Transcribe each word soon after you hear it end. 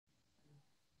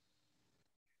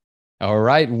All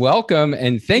right. Welcome.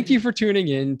 And thank you for tuning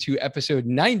in to episode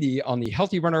 90 on the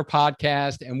Healthy Runner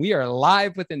podcast. And we are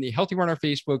live within the Healthy Runner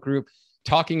Facebook group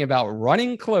talking about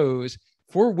running clothes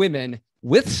for women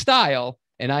with style.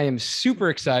 And I am super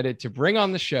excited to bring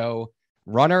on the show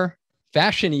runner,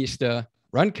 fashionista,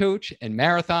 run coach, and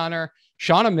marathoner,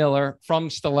 Shana Miller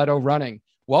from Stiletto Running.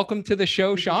 Welcome to the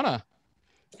show, Shana.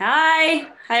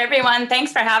 Hi, everyone.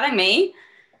 Thanks for having me.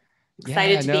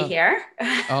 Excited to be here.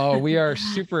 Oh, we are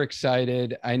super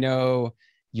excited. I know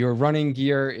your running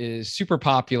gear is super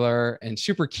popular and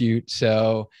super cute.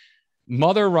 So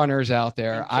mother runners out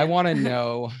there, I want to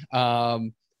know,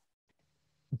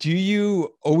 do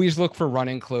you always look for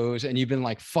running clothes and you've been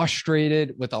like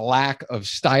frustrated with the lack of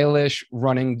stylish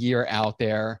running gear out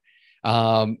there?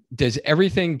 Does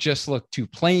everything just look too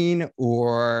plain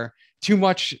or too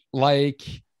much like,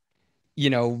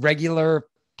 regular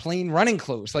plain running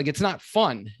clothes? Like it's not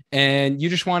fun and you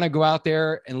just want to go out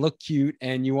there and look cute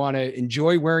and you want to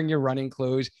enjoy wearing your running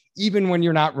clothes even when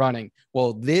you're not running.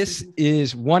 Well, this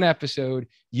is one episode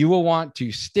you will want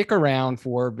to stick around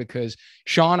for because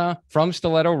Shana from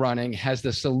Stiletto Running has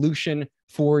the solution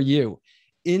for you.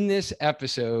 In this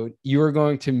episode, you are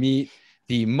going to meet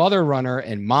the mother runner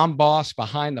and mom boss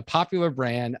behind the popular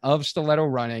brand of Stiletto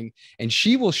Running, and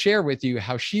she will share with you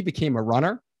how she became a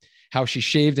runner, how she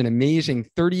shaved an amazing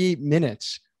 38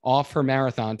 minutes off her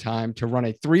marathon time to run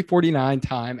a 3:49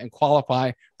 time and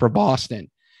qualify for Boston,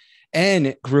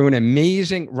 and grew an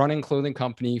amazing running clothing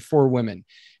company for women.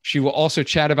 She will also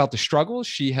chat about the struggles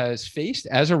she has faced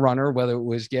as a runner, whether it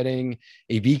was getting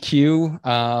a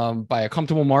VQ by a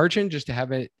comfortable margin just to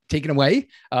have it taken away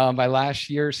by last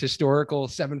year's historical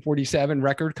 7:47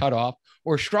 record cutoff,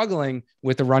 or struggling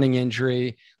with a running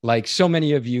injury like so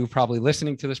many of you probably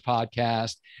listening to this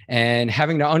podcast and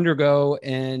having to undergo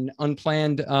an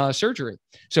unplanned surgery.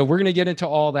 So we're going to get into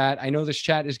all that. I know this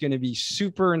chat is going to be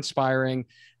super inspiring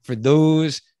for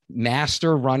those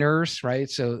master runners, right?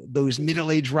 So those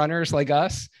middle-aged runners like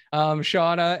us,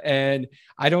 Shana, and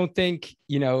I don't think,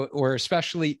 or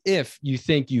especially if you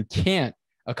think you can't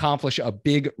accomplish a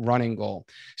big running goal.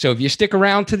 So if you stick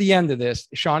around to the end of this,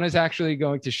 Shana is actually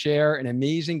going to share an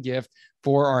amazing gift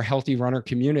for our healthy runner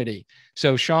community.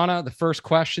 So Shana, the first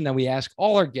question that we ask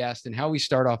all our guests and how we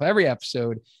start off every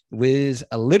episode with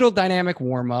a little dynamic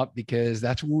warm up, because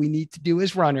that's what we need to do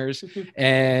as runners.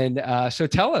 And so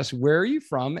tell us, where are you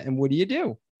from and what do you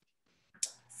do?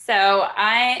 So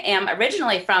I am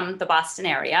originally from the Boston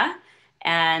area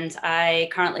and I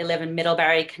currently live in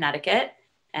Middlebury, Connecticut.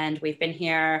 And we've been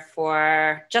here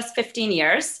for just 15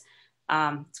 years.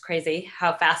 It's crazy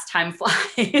how fast time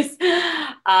flies.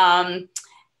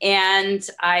 And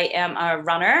I am a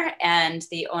runner and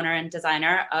the owner and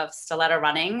designer of Stiletto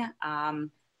Running,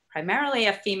 primarily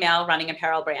a female running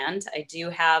apparel brand. I do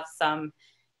have some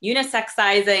unisex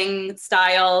sizing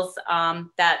styles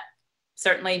that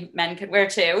certainly men could wear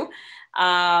too.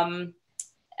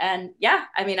 And yeah,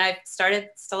 I started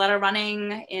Stiletto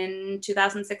Running in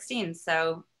 2016.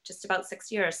 So just about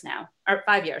 6 years now, or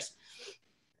 5 years.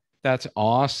 That's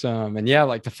awesome. And yeah,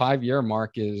 like the 5-year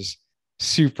mark is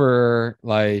super,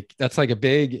 that's like a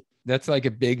big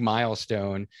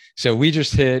milestone. So we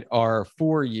just hit our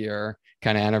 4-year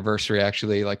kind of anniversary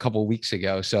actually like a couple of weeks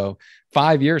ago. So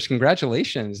 5 years,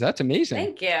 congratulations. That's amazing.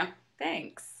 Thank you.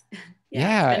 Thanks.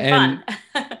 Yeah. It's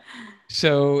been fun.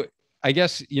 So I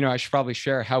guess, I should probably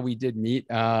share how we did meet.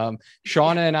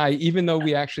 Shana and I, even though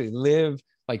we actually live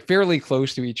like fairly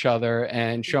close to each other,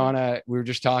 and Shana, we were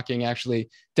just talking, actually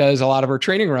does a lot of her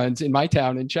training runs in my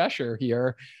town in Cheshire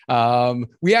here.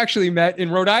 We actually met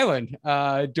in Rhode Island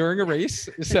during a race.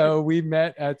 So we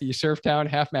met at the Surftown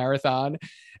Half Marathon.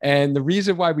 And the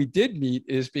reason why we did meet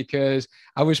is because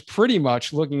I was pretty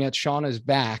much looking at Shana's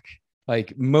back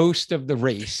like most of the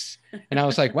race. And I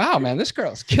was like, wow, man, this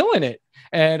girl's killing it.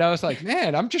 And I was like,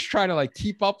 man, I'm just trying to like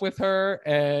keep up with her.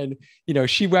 And,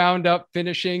 she wound up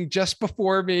finishing just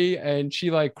before me and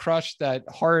she like crushed that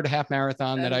hard half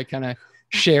marathon that I kind of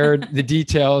shared the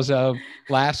details of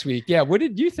last week. Yeah. What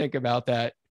did you think about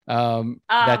that,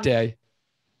 that day?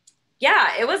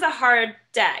 Yeah, it was a hard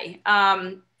day.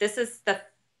 This is the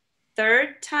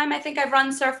third time I think I've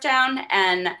run Surftown,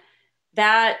 and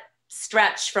that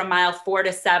stretch from mile 4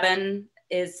 to 7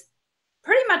 is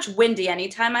pretty much windy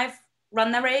anytime I've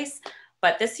run the race,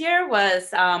 but this year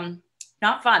was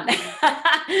not fun,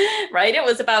 right? It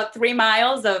was about 3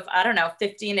 miles of,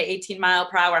 15 to 18 mile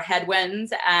per hour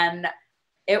headwinds. And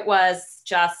it was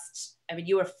just,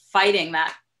 you were fighting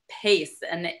that pace.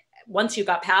 And once you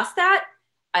got past that,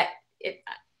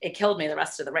 it killed me the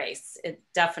rest of the race. It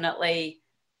definitely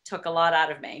took a lot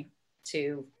out of me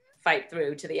to fight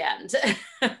through to the end.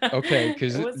 Okay.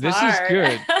 Because It was this is hard.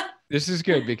 good. This is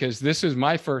good because this was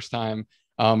my first time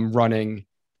running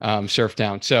surf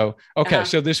down. So, okay.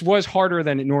 So this was harder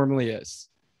than it normally is.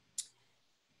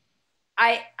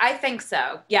 I think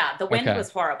so. Yeah, the wind Okay. was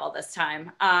horrible this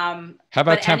time. How But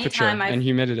about anytime temperature and I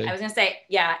humidity? was gonna say,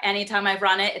 yeah, anytime I've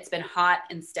run it, it's been hot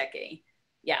and sticky.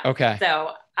 Yeah. Okay.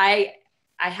 So I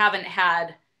haven't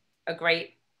had a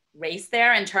great race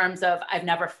there in terms of I've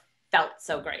never felt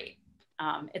so great.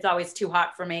 It's always too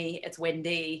hot for me. It's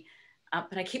windy.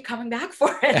 But I keep coming back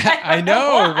for it. I I don't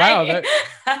know know. Wow.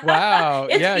 why. Wow.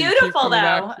 It's Yeah. You keep beautiful coming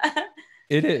back. though.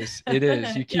 It is. It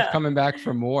is. You keep Yeah. coming back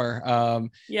for more. And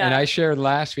Yeah. I shared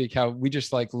last week how we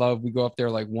just like love, we go up there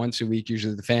like once a week,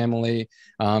 usually the family,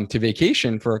 to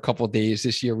vacation for a couple of days.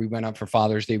 This year we went up for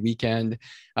Father's Day weekend.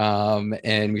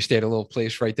 And we stayed at a little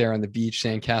place right there on the beach,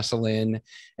 Sandcastle Inn.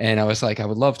 And I was like, I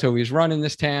would love to always run in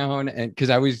this town. And because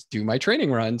I always do my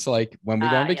training runs like when we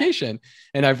go on Yeah. vacation.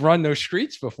 And I've run those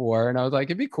streets before. And I was like,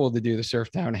 it'd be cool to do the Surf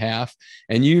Town half.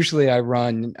 And usually I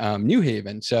run New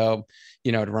Haven. So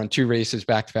to run 2 races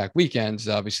back-to-back weekends is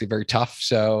obviously very tough.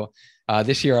 So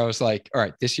this year I was like, all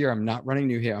right, this year I'm not running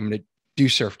New Haven. I'm going to do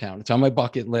Surftown. It's on my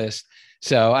bucket list.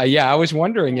 So I was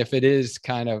wondering if it is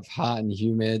kind of hot and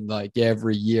humid like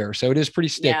every year. So it is pretty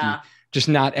sticky, Yeah, just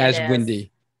not it as is.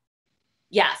 windy.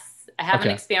 Yes. I haven't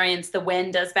Okay. experienced the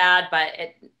wind as bad, but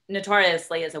it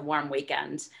notoriously is a warm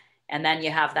weekend. And then you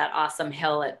have that awesome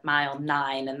hill at mile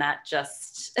 9, and that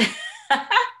just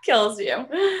kills you.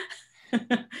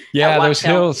 Yeah, At those Watch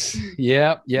Hill. hills.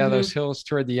 Yeah, Mhm. those hills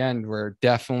toward the end were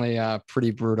definitely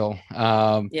pretty brutal.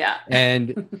 Yeah.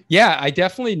 And yeah, I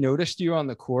definitely noticed you on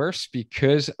the course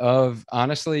because of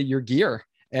honestly your gear,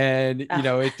 and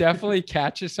it definitely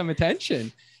catches some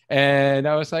attention. And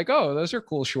I was like, oh, those are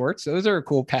cool shorts. Those are a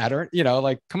cool pattern.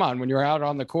 Like, come on, when you're out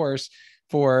on the course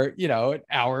for an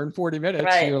hour and 40 minutes,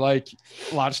 Right. you're like,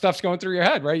 a lot of stuff's going through your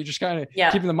head, right? You're just kind of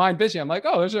Yeah. keeping the mind busy. I'm like,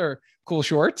 oh, those are cool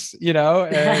shorts, and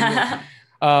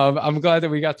I'm glad that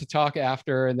we got to talk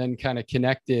after and then kind of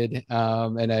connected.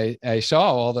 And I saw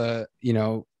all the,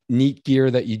 neat gear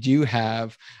that you do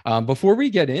have. Before we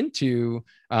get into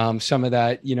some of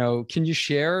that, can you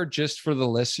share just for the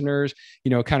listeners,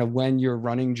 kind of when your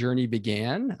running journey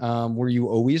began? Were you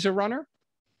always a runner?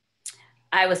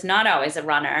 I was not always a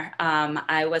runner.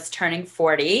 I was turning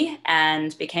 40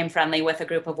 and became friendly with a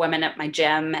group of women at my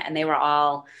gym, and they were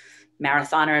all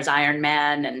marathoners,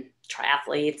 Ironman, and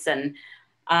triathletes. And,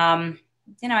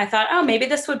 I thought, oh, maybe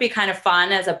this would be kind of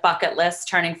fun as a bucket list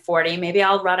turning 40. Maybe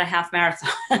I'll run a half marathon.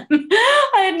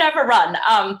 I had never run.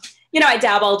 I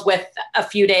dabbled with a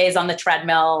few days on the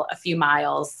treadmill, a few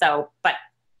miles. But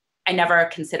I never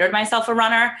considered myself a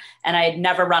runner, and I had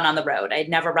never run on the road. I had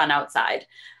never run outside.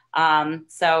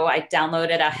 So I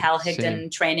downloaded a Hal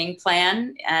Higdon training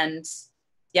plan, and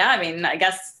I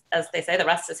guess as they say, the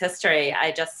rest is history.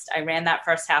 I ran that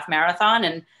first half marathon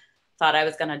and thought I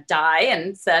was going to die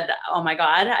and said, oh my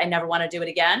God, I never want to do it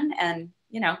again. And,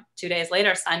 2 days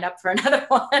later signed up for another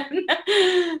one.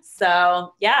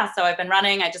 So I've been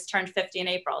running. I just turned 50 in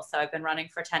April. So I've been running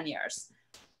for 10 years.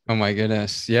 Oh my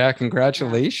goodness. Yeah.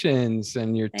 Congratulations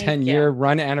and your 10-year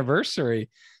run anniversary.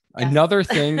 Yes. Another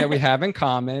thing that we have in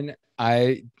common,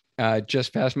 I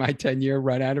just passed my 10-year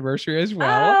run anniversary as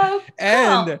well. Oh, cool.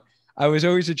 And I was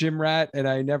always a gym rat, and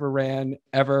I never ran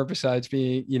ever besides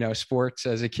being, sports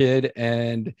as a kid.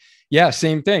 And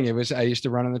same thing. I used to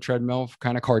run on the treadmill for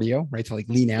kind of cardio, right? To like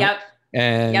lean out. Yep.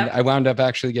 And I wound up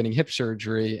actually getting hip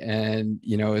surgery, and,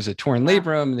 it was a torn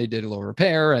labrum, and they did a little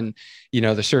repair. And,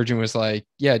 the surgeon was like,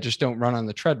 yeah, just don't run on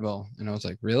the treadmill. And I was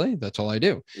like, really? That's all I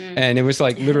do. And it was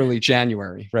like literally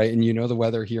January, right? And the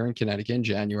weather here in Connecticut in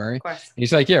January. Of course. And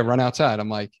he's like, yeah, run outside. I'm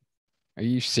like, are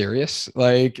you serious? I'm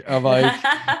like,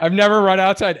 I've never run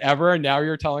outside ever. And now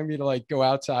you're telling me to like go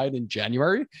outside in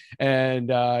January.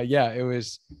 And it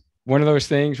was one of those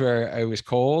things where it was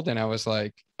cold, and I was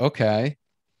like, okay,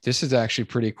 this is actually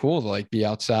pretty cool to like be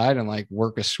outside and like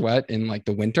work a sweat in like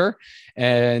the winter.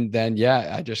 And then,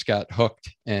 I just got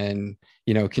hooked and,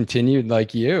 continued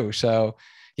like you. So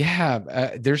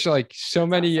there's like so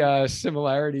many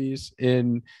similarities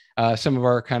in some of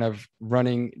our kind of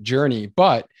running journey,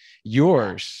 but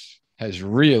yours has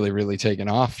really, really taken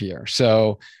off here.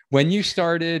 So when you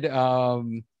started,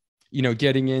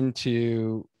 getting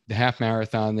into the half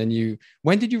marathon,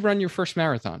 when did you run your first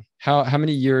marathon? How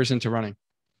many years into running?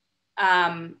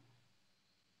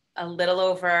 A little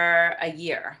over a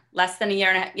year, less than a year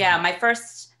and a half. Yeah.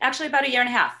 About a year and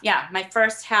a half. Yeah. My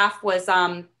first half was,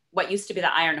 what used to be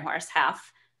the Iron Horse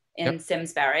half in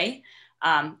Simsbury.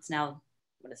 It's now,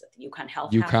 what is it? The Yukon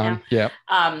Health half now.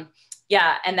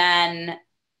 Yeah. And then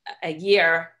a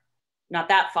year not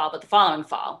that fall, but the following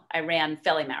fall, I ran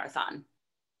Philly Marathon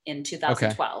in Okay.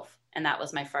 2012. And that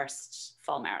was my first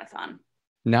full marathon.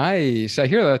 Nice. I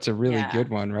hear that's a really Yeah. good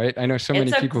one, right? I know so It's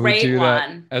many a people who great do that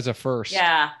one. as a first.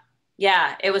 Yeah.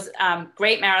 Yeah. It was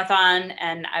great marathon.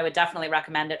 And I would definitely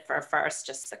recommend it for a first.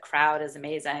 Just the crowd is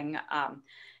amazing.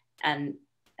 And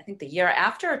I think the year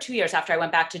after or 2 years after, I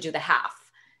went back to do the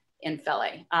half in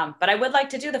Philly. But I would like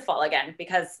to do the full again,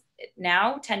 because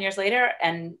now 10 years later,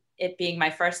 and it being my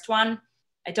first one,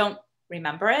 I don't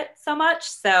remember it so much.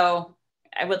 So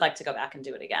I would like to go back and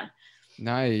do it again.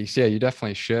 Nice. Yeah, you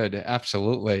definitely should.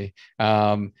 Absolutely.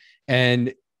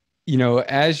 And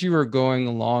as you were going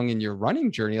along in your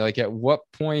running journey, like at what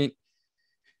point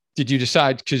did you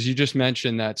decide, because you just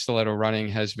mentioned that Stiletto Running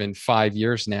has been 5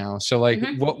 years now. So like,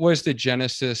 Mm-hmm. what was the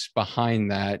genesis behind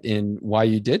that and why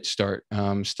you did start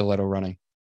Stiletto Running?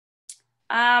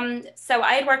 So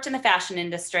I had worked in the fashion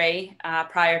industry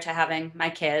prior to having my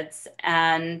kids,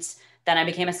 and then I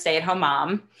became a stay-at-home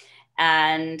mom.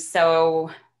 And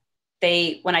so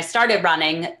when I started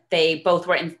running, they both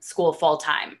were in school full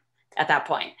time at that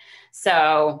point.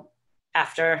 So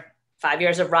after 5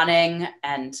 years of running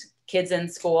and kids in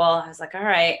school, I was like, all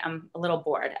right, I'm a little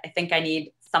bored. I think I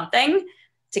need something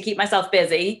to keep myself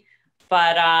busy,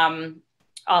 but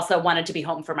also wanted to be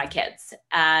home for my kids.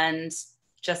 And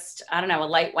just, I don't know, a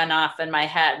light went off in my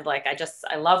head. Like,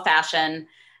 I love fashion.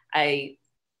 I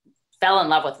fell in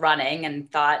love with running and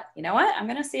thought, you know what, I'm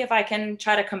going to see if I can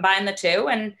try to combine the two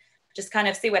and just kind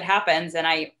of see what happens. And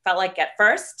I felt like at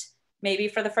first, maybe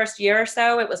for the first year or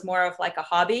so, it was more of like a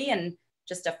hobby and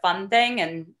just a fun thing.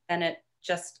 And then it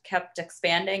just kept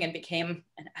expanding and became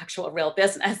an actual real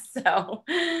business. So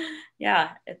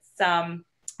yeah,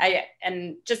 I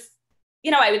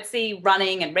would see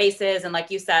running and races. And like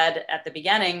you said at the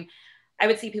beginning, I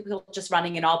would see people just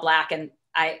running in all black. And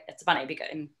it's funny because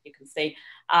you can see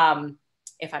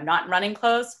if I'm not in running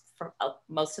clothes, for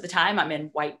most of the time, I'm in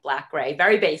white, black, gray,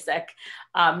 very basic,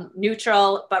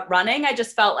 neutral. But running, I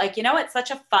just felt like, it's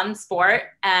such a fun sport.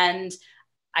 And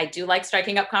I do like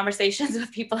striking up conversations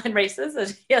with people in races,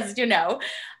 as you know.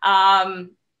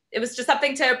 It was just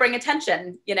something to bring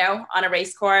attention, on a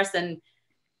race course and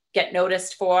get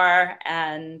noticed for,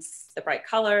 and the bright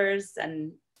colors.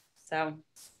 And so,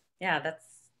 yeah, that's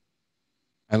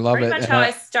I love pretty it. much how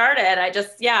I started. I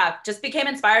just became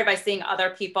inspired by seeing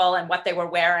other people and what they were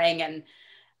wearing, and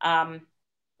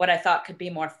what I thought could be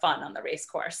more fun on the race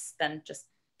course than just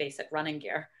basic running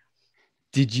gear.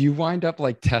 Did you wind up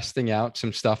like testing out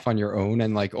some stuff on your own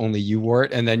and like only you wore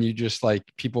it? And then you just like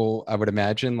people, I would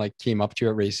imagine, like came up to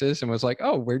you at races and was like,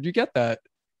 oh, where'd you get that?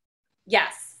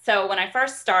 Yes. So when I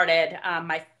first started,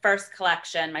 my first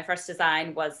collection, my first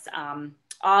design was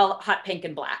all hot pink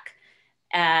and black.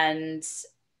 And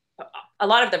a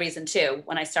lot of the reason too,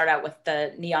 when I started out with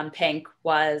the neon pink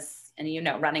was, and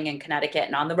running in Connecticut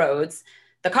and on the roads,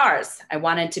 the cars, I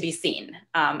wanted to be seen.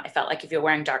 I felt like if you're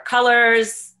wearing dark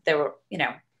colors, there were,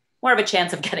 more of a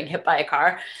chance of getting hit by a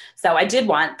car. So I did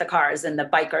want the cars and the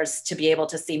bikers to be able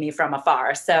to see me from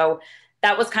afar. So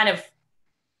that was kind of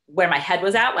where my head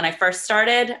was at when I first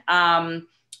started. And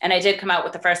I did come out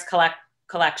with the first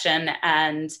collection,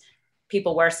 and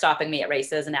people were stopping me at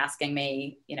races and asking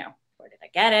me, where did I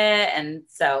get it? And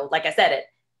so, like I said, it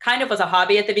kind of was a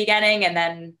hobby at the beginning. And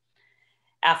then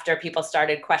after people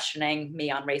started questioning me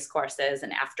on race courses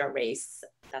and after a race,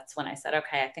 that's when I said,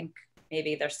 okay, I think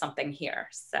maybe there's something here.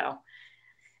 So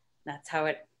that's how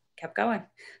it kept going.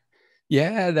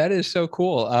 Yeah, that is so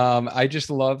cool. I just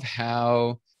love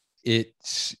how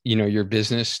it's, your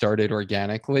business started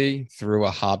organically through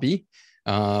a hobby.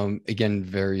 Again,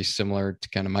 very similar to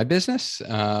kind of my business.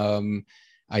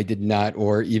 I did not,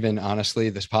 or even honestly,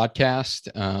 this podcast,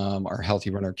 our Healthy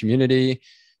Runner community,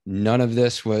 none of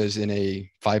this was in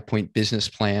a 5-point business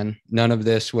plan. None of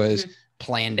this was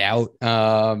planned out.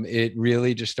 It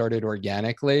really just started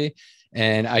organically.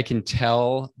 And I can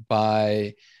tell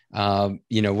by,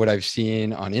 what I've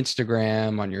seen on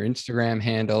Instagram, on your Instagram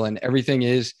handle, and everything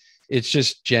it's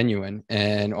just genuine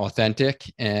and authentic.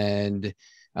 And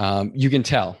you can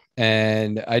tell.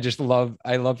 And I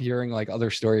love hearing like other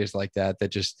stories like that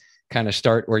just kind of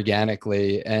start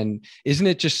organically. And isn't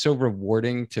it just so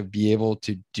rewarding to be able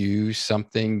to do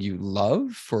something you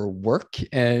love for work?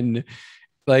 And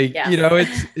like,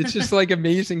 Yes. it's just like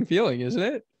amazing feeling, isn't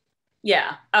it?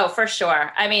 Yeah. Oh, for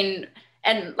sure. I mean,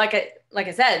 and like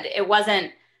I said, it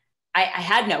wasn't, I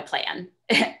had no plan.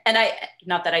 And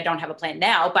not that I don't have a plan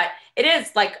now, but it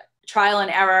is like trial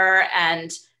and error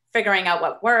and figuring out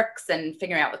what works and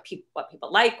figuring out what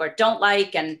people like or don't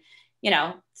like. And,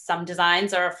 some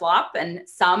designs are a flop and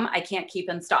some I can't keep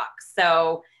in stock.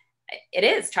 So it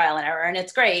is trial and error, and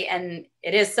it's great. And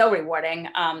it is so rewarding.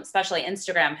 Especially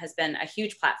Instagram has been a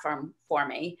huge platform for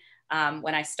me.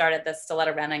 When I started the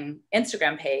Stiletto Running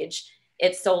Instagram page,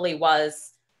 it solely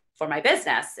was for my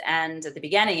business. And at the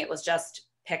beginning, it was just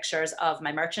pictures of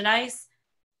my merchandise.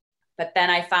 But then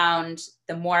I found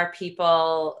the more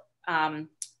people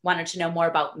wanted to know more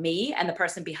about me and the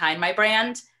person behind my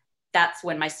brand, that's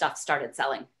when my stuff started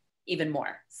selling even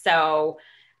more. So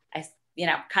I,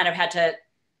 kind of had to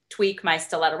tweak my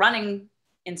Stiletto Running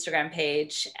Instagram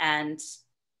page and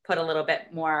put a little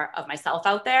bit more of myself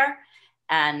out there.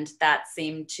 And that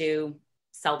seemed to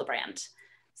sell the brand.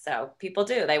 So people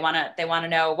do, they want to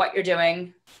know what you're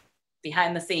doing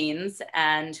behind the scenes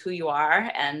and who you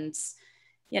are. And,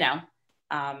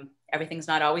 everything's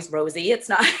not always rosy. It's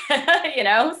not,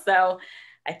 so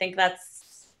I think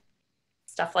that's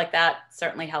stuff like that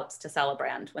certainly helps to sell a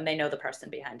brand when they know the person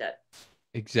behind it.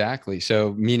 Exactly.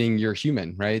 So meaning you're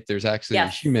human, right? There's actually a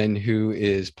human who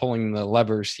is pulling the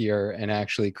levers here and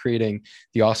actually creating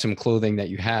the awesome clothing that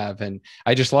you have. And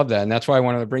I just love that. And that's why I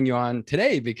wanted to bring you on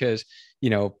today, because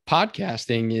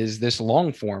podcasting is this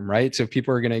long form, right? So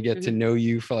people are going to get to know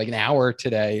you for like an hour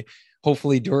today.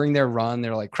 Hopefully during their run,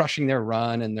 they're like crushing their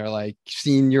run and they're like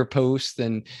seeing your posts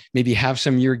and maybe have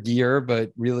some of your gear,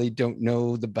 but really don't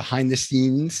know the behind the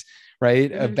scenes,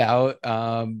 right? About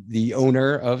the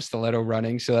owner of Stiletto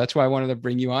Running. So that's why I wanted to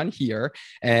bring you on here.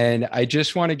 And I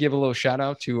just want to give a little shout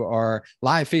out to our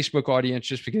live Facebook audience,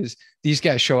 just because these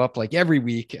guys show up like every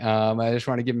week. I just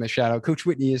want to give them a shout out. Coach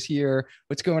Whitney is here.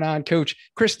 What's going on, Coach?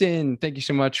 Kristen, thank you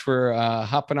so much for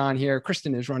hopping on here.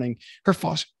 Kristen is running her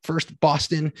first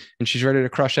Boston, and she's ready to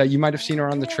crush that. You might have seen her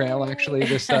on the trail actually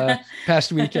this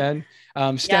past weekend.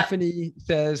 Stephanie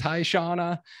says, hi,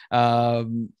 Shana.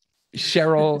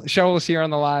 Cheryl is here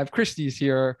on the live. Christy's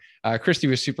here. Christy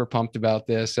was super pumped about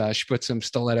this. She put some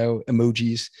stiletto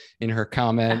emojis in her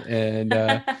comment.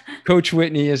 And Coach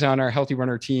Whitney is on our Healthy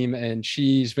Runner team, and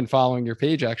she's been following your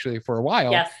page actually for a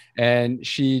while. Yes. And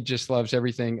she just loves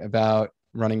everything about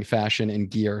running fashion and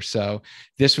gear. So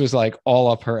this was like all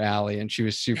up her alley, and she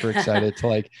was super excited to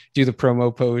like do the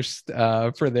promo post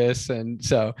for this. And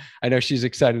so I know she's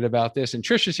excited about this. And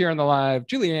Trisha's here on the live.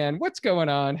 Julianne, what's going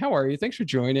on? How are you? Thanks for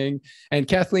joining. And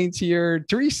Kathleen's here.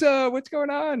 Teresa, what's going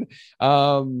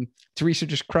on? Teresa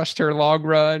just crushed her log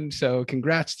run. So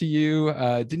congrats to you.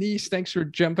 Denise, thanks for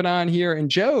jumping on here. And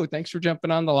Joe, thanks for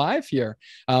jumping on the live here.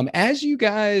 As you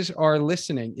guys are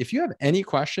listening, if you have any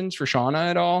questions for Shana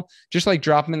at all, just like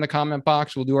drop them in the comment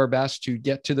box. We'll do our best to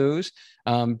get to those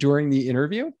during the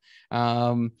interview.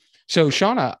 So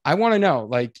Shana, I want to know,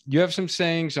 like, you have some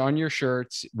sayings on your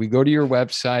shirts. We go to your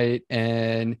website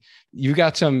and you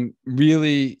got some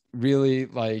really, really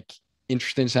like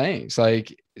interesting sayings.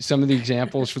 Like some of the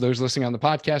examples for those listening on the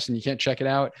podcast and you can't check it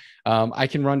out. I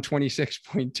can run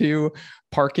 26.2.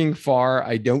 Parking far,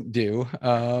 I don't do.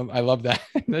 I love that.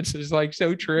 That's just like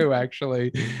so true,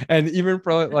 actually. And even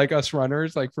for like us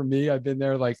runners, like for me, I've been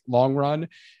there like long run,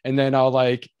 and then I'll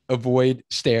like avoid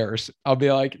stairs. I'll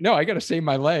be like, no, I got to save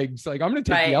my legs. Like I'm going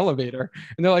to take the elevator.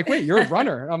 And they're like, wait, you're a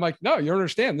runner. And I'm like, no, you don't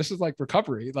understand. This is like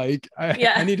recovery. Like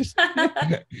I need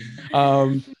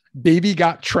to, baby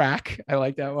got track. I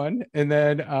like that one. And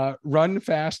then run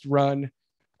fast, run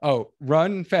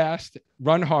fast,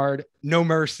 run hard, no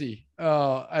mercy.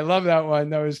 Oh, I love that one.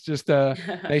 That was just a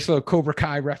nice little Cobra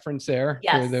Kai reference there.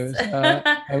 Yes. For those.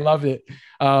 I love it.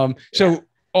 So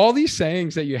all these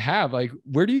sayings that you have, like,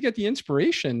 where do you get the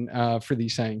inspiration for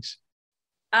these sayings?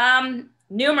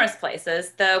 Numerous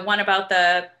places. The one about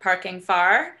the parking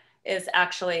far is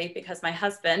actually because my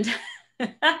husband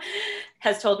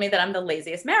has told me that I'm the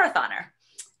laziest marathoner.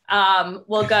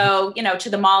 We'll go, to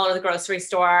the mall or the grocery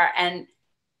store, and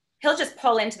he'll just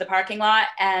pull into the parking lot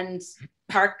and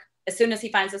park as soon as he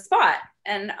finds a spot.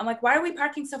 And I'm like, why are we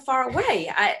parking so far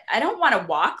away? I don't want to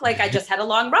walk. Like I just had a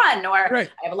long run, or I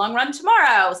have a long run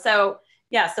tomorrow. So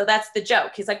so that's the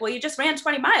joke. He's like, well, you just ran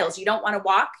 20 miles. You don't want to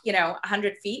walk,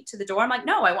 100 feet to the door. I'm like,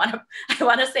 no, I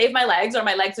want to save my legs, or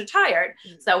my legs are tired.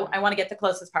 So I want to get the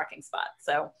closest parking spot.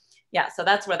 So so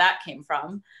that's where that came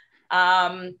from.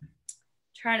 Trying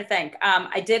to think.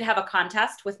 I did have a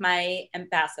contest with my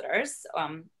ambassadors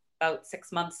about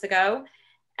 6 months ago,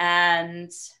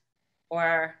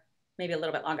 or maybe a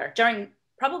little bit longer,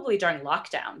 probably during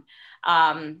lockdown.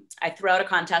 I threw out a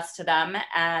contest to them,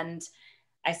 and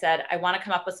I said, I want to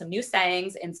come up with some new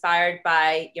sayings inspired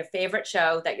by your favorite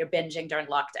show that you're binging during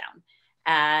lockdown.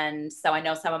 And so I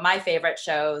know some of my favorite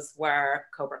shows were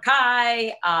Cobra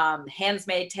Kai,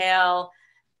 Handmaid's Tale.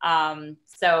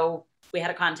 So we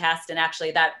had a contest, and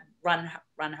actually that run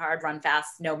hard, run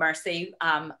fast, no mercy.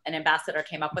 An ambassador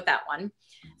came up with that one.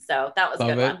 So that was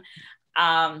a good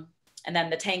one. And then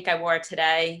the tank I wore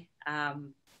today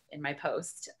in my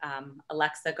post,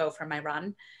 Alexa, go for my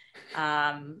run.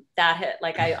 That hit,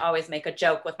 like, I always make a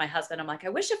joke with my husband. I'm like, I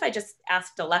wish if I just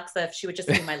asked Alexa if she would just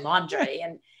do my laundry.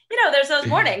 And, you know, there's those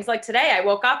mornings like today I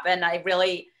woke up and I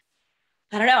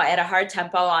don't know, I had a hard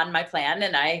tempo on my plan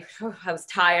and I was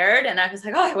tired and I was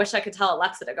like, oh, I wish I could tell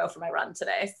Alexa to go for my run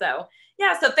today. So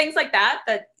yeah, so things like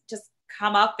that just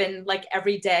come up in like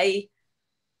everyday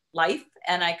life.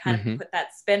 And I kind of put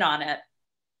that spin on it.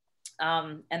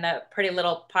 And the pretty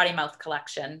little potty mouth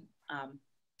collection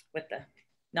with the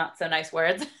not so nice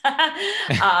words.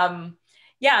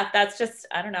 Yeah, that's just,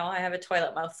 I don't know. I have a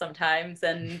toilet mouth sometimes.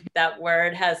 And that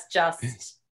word has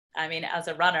just, I mean, as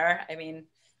a runner, I mean,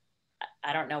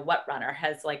 I don't know what runner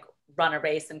has like run a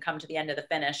race and come to the end of the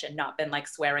finish and not been like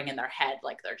swearing in their head.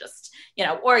 Like they're just, you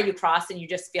know, or you cross and you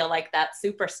just feel like that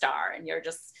superstar and you're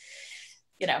just,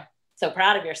 you know, so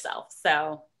proud of yourself.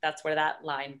 So that's where that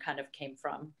line kind of came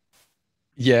from.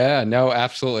 Yeah, no,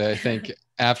 absolutely. I think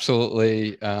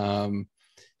absolutely.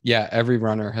 Yeah, every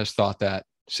runner has thought that.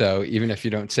 So even if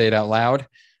you don't say it out loud,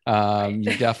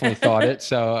 you definitely thought it.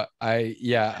 So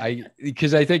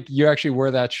because I think you actually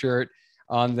wore that shirt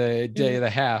on the day of the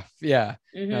half. Yeah.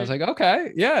 And I was like,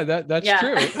 okay, yeah, that's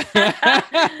true.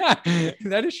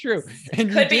 That is true.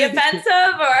 And could be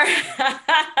offensive or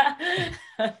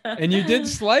and you did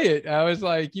slay it. I was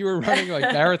like, you were running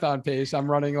like marathon pace. I'm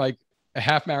running like a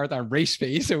half marathon race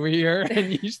pace over here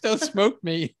and you still smoked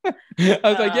me. I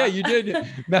was like, yeah, you did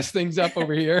mess things up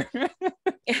over here.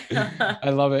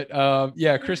 I love it.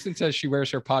 Yeah. Kristen says she wears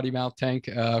her potty mouth tank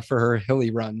for her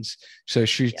hilly runs. So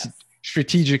she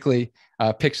strategically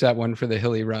picks that one for the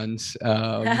hilly runs.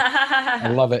 I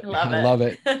love it. I love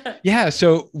it. Yeah.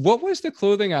 So what was the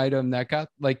clothing item that got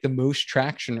like the most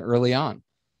traction early on?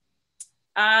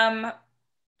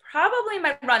 Probably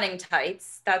my running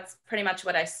tights. That's pretty much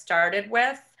what I started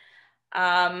with.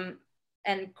 And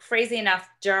crazy enough,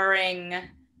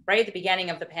 right at the beginning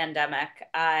of the pandemic,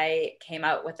 I came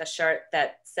out with a shirt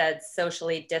that said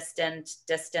socially distant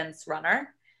distance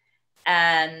runner.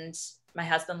 And my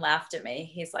husband laughed at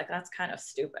me. He's like, that's kind of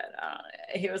stupid.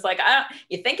 He was like,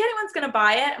 you think anyone's going to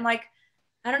buy it? I'm like,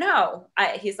 I don't know.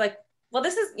 He's like, well,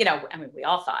 this is, you know, I mean, we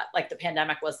all thought like the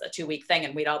pandemic was a 2-week thing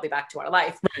and we'd all be back to our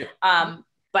life. Right.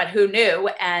 But who knew?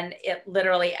 And it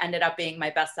literally ended up being my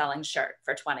best-selling shirt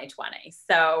for 2020.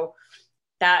 So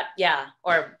that,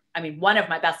 one of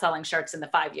my best-selling shirts in the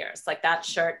 5 years, like that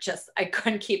shirt, I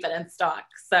couldn't keep it in stock.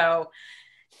 So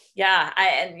yeah,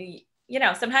 you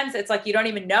know, sometimes it's like, you don't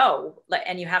even know,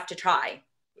 and you have to try,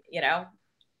 you know?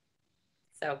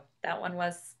 So that one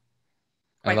was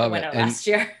quite the winner last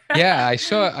year. Yeah, I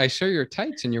saw your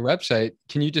tights in your website.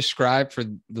 Can you describe for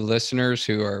the listeners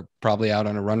who are probably out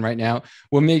on a run right now,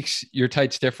 what makes your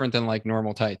tights different than like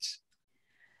normal tights?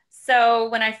 So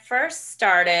when I first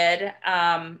started,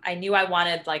 I knew I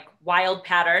wanted like wild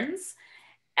patterns.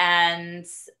 And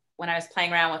when I was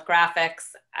playing around with graphics,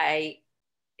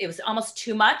 it was almost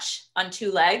too much on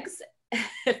 2 legs,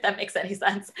 if that makes any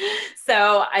sense.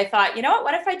 So I thought, you know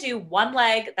what if I do one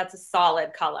leg that's a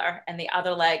solid color and the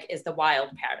other leg is the wild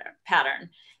pattern.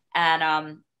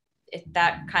 And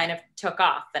that kind of took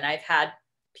off. And I've had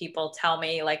people tell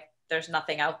me like, there's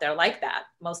nothing out there like that.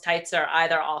 Most tights are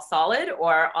either all solid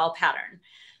or all pattern.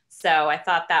 So I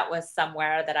thought that was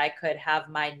somewhere that I could have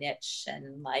my niche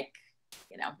and like,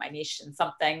 you know, my niche in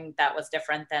something that was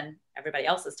different than everybody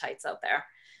else's tights out there.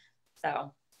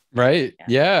 So. Right.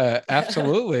 Yeah,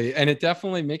 absolutely. And it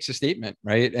definitely makes a statement.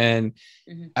 Right. And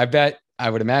I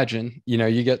would imagine, you know,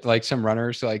 you get like some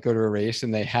runners to like go to a race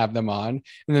and they have them on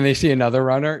and then they see another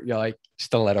runner, you're like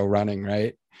Stiletto Running.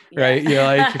 Right. Yeah. Right. You're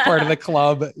like you're part of the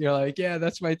club. You're like, yeah,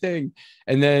 that's my thing.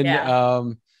 And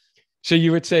then, so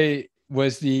you would say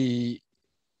was the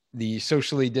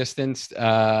socially distanced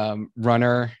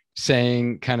runner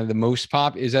saying kind of the most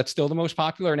is that still the most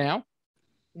popular now?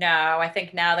 No, I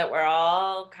think now that we're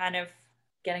all kind of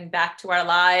getting back to our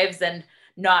lives and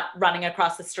not running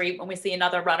across the street when we see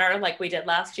another runner like we did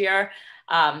last year.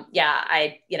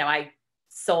 I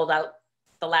sold out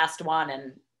the last one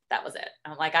and that was it.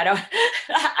 I'm like, I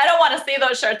don't want to see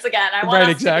those shirts again. I want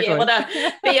us to be able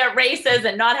to be at races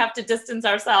and not have to distance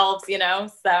ourselves, you know?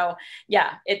 So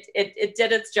yeah, it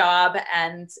did its job.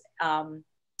 And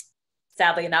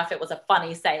sadly enough, it was a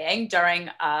funny saying during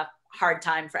a hard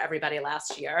time for everybody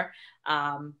last year.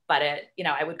 But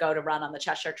I would go to run on the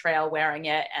Cheshire Trail wearing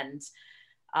it and,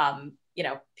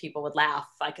 people would laugh.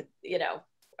 I could,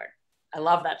 I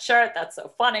love that shirt. That's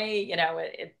so funny.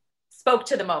 spoke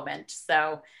to the moment.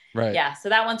 So Right. yeah, so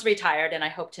that one's retired, and I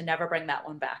hope to never bring that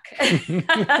one back.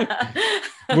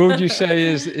 What would you say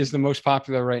is the most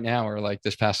popular right now, or like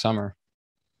this past summer?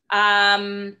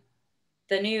 The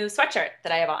new sweatshirt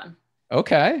that I have on.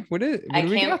 Okay. What do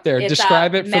we got there? It's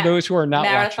Describe it for those who are not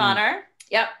watching. marathoner.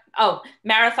 Yep. Oh,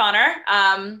 marathoner.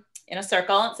 In a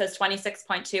circle. It says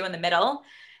 26.2 in the middle.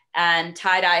 And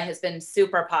tie-dye has been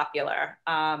super popular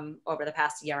over the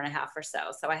past year and a half or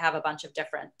so. So I have a bunch of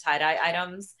different tie-dye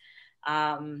items.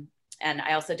 And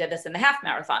I also did this in the half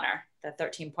marathoner, the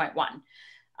 13.1.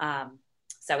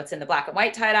 So it's in the black and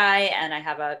white tie-dye, and I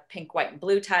have a pink, white, and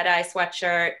blue tie-dye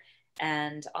sweatshirt,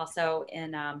 and also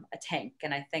in a tank.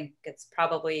 And I think it's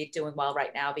probably doing well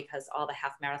right now because all the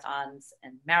half marathons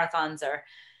and marathons are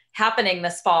happening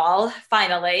this fall,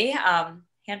 finally.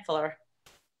 Handful are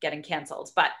getting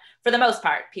canceled, but for the most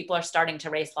part, people are starting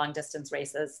to race long distance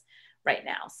races right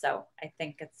now. So I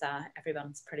think it's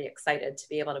everyone's pretty excited to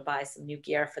be able to buy some new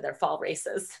gear for their fall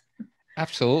races.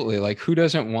 Absolutely. Like, who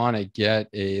doesn't want to get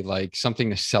like something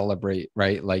to celebrate,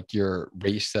 right? Like your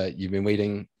race that you've been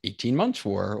waiting 18 months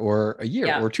for, or a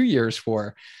year or 2 years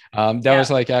for. That was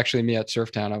like actually me at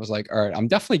Surftown. I was like, all right, I'm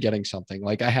definitely getting something.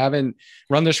 Like, I haven't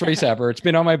run this race ever. It's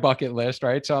been on my bucket list,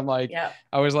 right? So I'm like,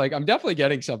 I was like, I'm definitely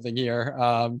getting something here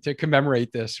to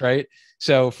commemorate this, right?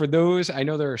 So for those, I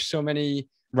know there are so many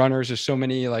runners, there's so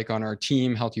many like on our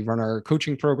team, Healthy Runner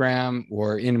coaching program,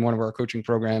 or in one of our coaching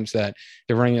programs, that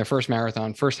they're running their first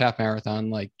marathon, first half marathon.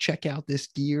 Like, check out this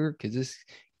gear, because this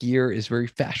gear is very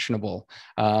fashionable.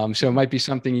 So it might be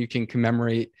something you can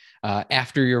commemorate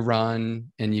after your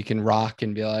run, and you can rock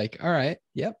and be like, all right,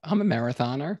 yep, I'm a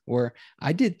marathoner, or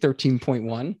I did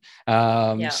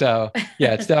 13.1. So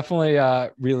yeah, it's definitely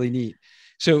really neat.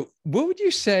 So what would you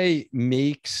say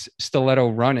makes Stiletto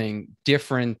Running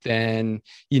different than,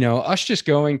 us just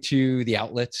going to the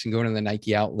outlets and going to the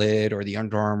Nike outlet or the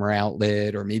Under Armour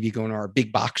outlet, or maybe going to our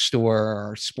big box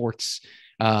store or sports,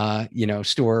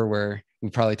 store where we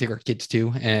probably take our kids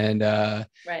to, and,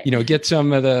 get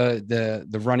some of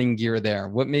the running gear there.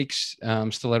 What makes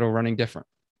Stiletto Running different?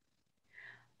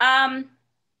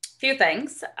 Few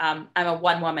things. I'm a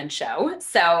one-woman show,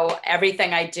 so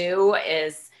everything I do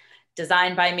is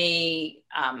designed by me,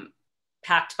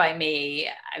 packed by me.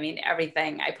 I mean,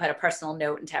 everything. I put a personal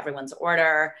note into everyone's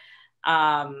order.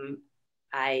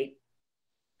 I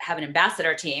have an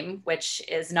ambassador team, which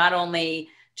is not only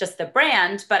just the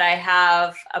brand, but I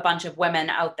have a bunch of women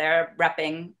out there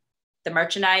repping the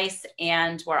merchandise.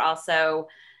 And we're also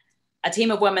a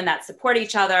team of women that support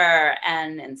each other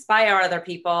and inspire other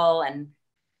people. And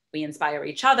we inspire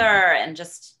each other and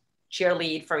just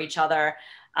cheerlead for each other.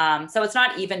 So it's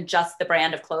not even just the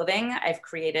brand of clothing. I've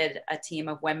created a team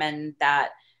of women that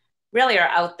really are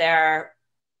out there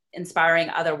inspiring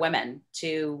other women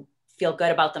to feel good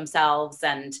about themselves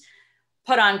and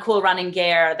put on cool running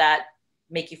gear that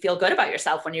make you feel good about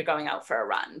yourself when you're going out for a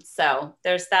run. So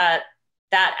there's that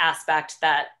aspect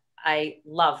that I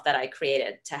love that I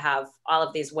created, to have all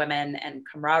of these women and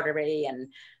camaraderie and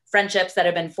friendships that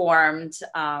have been formed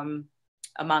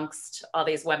amongst all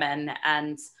these women.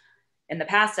 And in the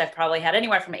past, I've probably had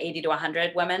anywhere from 80 to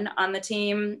 100 women on the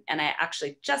team. And I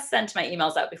actually just sent my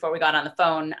emails out before we got on the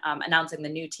phone announcing the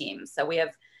new team. So we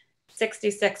have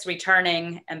 66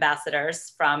 returning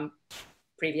ambassadors from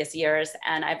previous years,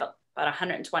 and I've about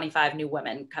 125 new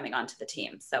women coming onto the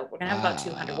team. So we're going to have about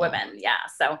 200 women. Yeah.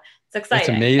 So it's exciting.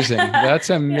 That's amazing. That's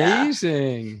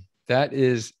amazing. That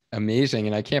is amazing.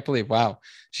 And I can't believe, wow.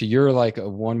 So you're like a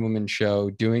one-woman show,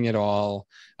 doing it all,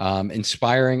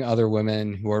 inspiring other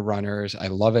women who are runners. I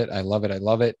love it. I love it. I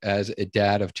love it. As a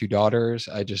dad of 2 daughters,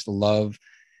 I just love,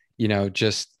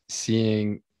 just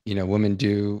seeing, women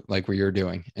do like what you're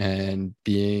doing and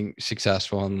being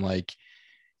successful, and like,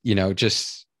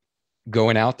 just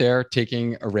going out there,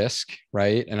 taking a risk.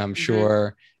 Right. And I'm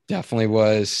sure definitely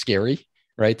was scary,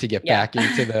 right, to get back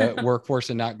into the workforce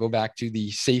and not go back to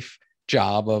the safe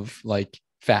job of like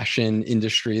fashion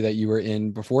industry that you were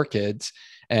in before kids.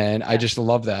 And I just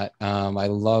love that. I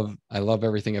love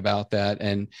everything about that.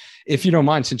 And if you don't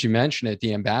mind, since you mentioned it,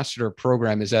 the ambassador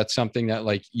program, is that something that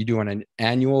like you do on an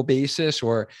annual basis,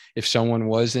 or if someone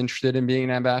was interested in being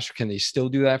an ambassador, can they still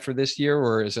do that for this year,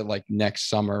 or is it like next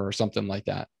summer or something like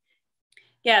that?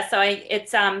 Yeah. So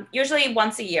it's usually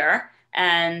once a year,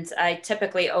 and I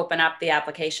typically open up the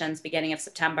applications beginning of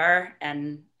September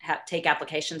and take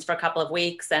applications for a couple of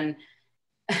weeks. And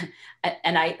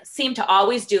I seem to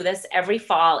always do this every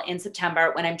fall in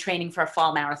September when I'm training for a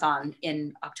fall marathon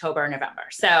in October or November.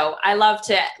 So I love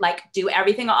to like do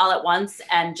everything all at once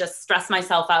and just stress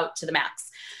myself out to the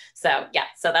max. So yeah,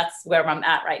 so that's where I'm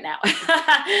at right now.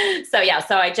 So yeah,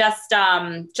 so I just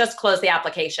closed the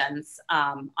applications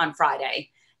on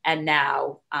Friday, and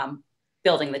now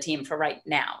building the team for right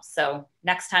now. So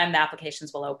next time the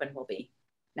applications will open will be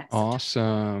next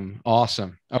September.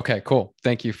 Awesome. Okay, cool.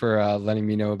 Thank you for letting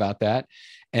me know about that.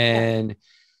 Yeah. And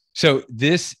so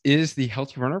this is the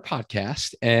Healthy Runner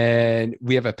podcast, and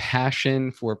we have a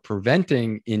passion for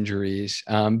preventing injuries.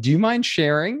 Do you mind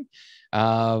sharing,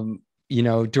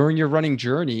 during your running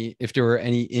journey, if there were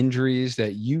any injuries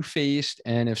that you faced,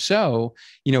 and if so,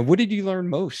 what did you learn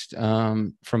most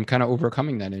from kind of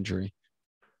overcoming that injury?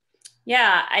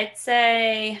 Yeah, I'd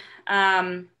say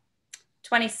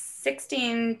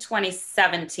 2016,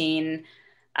 2017,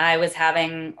 I was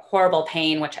having horrible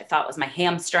pain, which I thought was my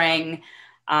hamstring,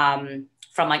 from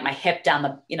like my hip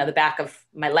down the back of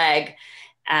my leg.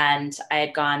 And I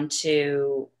had gone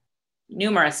to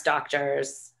numerous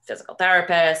doctors, physical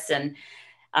therapists, and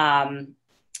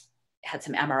had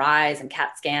some MRIs and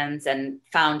CAT scans, and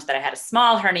found that I had a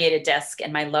small herniated disc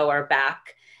in my lower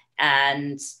back.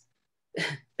 And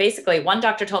basically one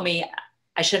doctor told me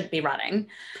I shouldn't be running.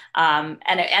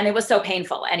 And it was so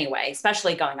painful anyway,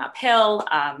 especially going uphill.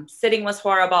 Sitting was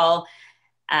horrible.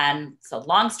 And so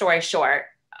long story short,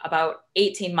 about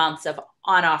 18 months of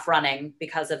on-off running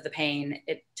because of the pain.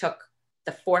 It took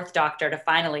the fourth doctor to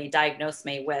finally diagnose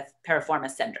me with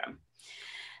piriformis syndrome.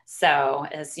 So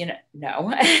as you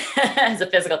know, as a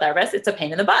physical therapist, it's a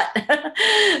pain in the butt.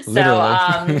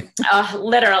 Literally.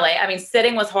 Literally, I mean,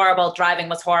 sitting was horrible, driving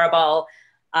was horrible,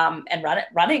 and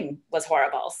running was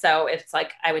horrible. So it's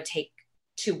like I would take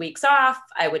 2 weeks off.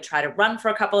 I would try to run for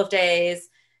a couple of days,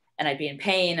 and I'd be in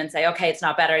pain and say, okay, it's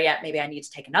not better yet. Maybe I need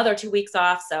to take another 2 weeks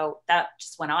off. So that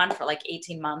just went on for like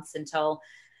 18 months until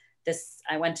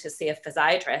I went to see a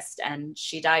physiatrist, and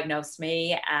she diagnosed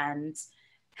me and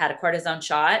had a cortisone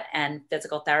shot and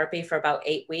physical therapy for about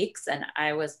 8 weeks. And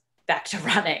I was back to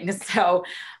running. So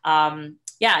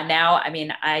now, I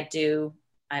mean,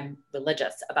 I'm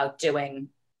religious about doing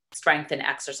strength and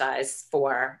exercise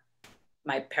for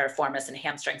my piriformis and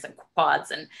hamstrings and quads.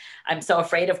 And I'm so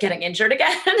afraid of getting injured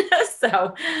again.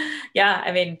 So yeah,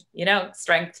 I mean,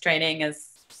 strength training is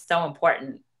so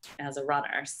important as a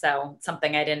runner. So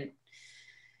something I didn't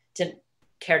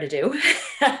care to do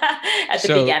at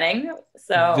the beginning.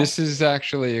 So this is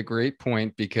actually a great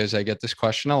point, because I get this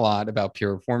question a lot about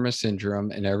piriformis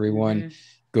syndrome, and everyone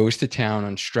goes to town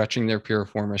on stretching their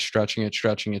piriformis, stretching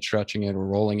it, or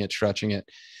rolling it, stretching it.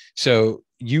 So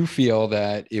you feel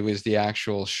that it was the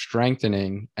actual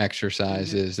strengthening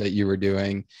exercises that you were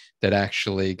doing that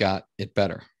actually got it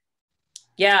better?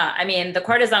 Yeah. I mean, the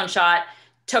cortisone shot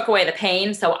took away the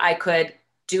pain so I could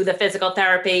do the physical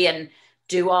therapy and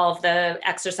do all of the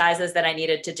exercises that I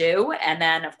needed to do. And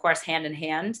then of course, hand in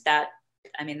hand, that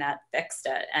fixed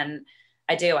it. And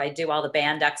I do all the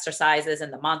band exercises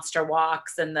and the monster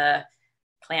walks and the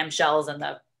clamshells and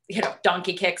the,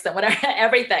 donkey kicks and whatever,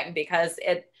 everything, because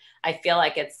I feel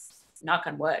like it's, knock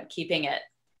on wood, keeping it,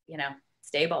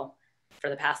 stable for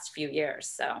the past few years.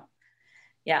 So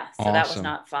yeah, so awesome. That was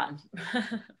not fun.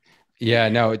 Yeah,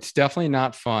 no, it's definitely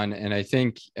not fun. And I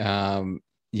think,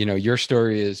 your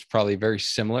story is probably very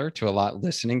similar to a lot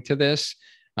listening to this.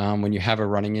 When you have a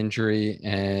running injury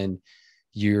and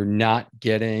you're not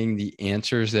getting the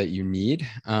answers that you need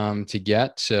to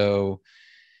get. So,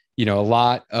 a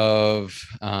lot of,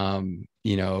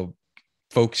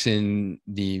 folks in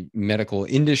the medical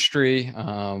industry,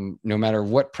 no matter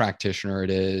what practitioner it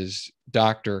is,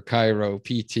 doctor, chiro,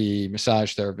 PT,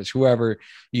 massage therapist, whoever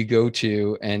you go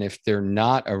to, and if they're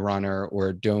not a runner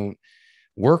or don't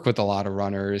work with a lot of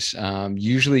runners,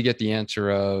 usually get the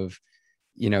answer of,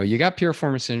 you got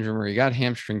piriformis syndrome or you got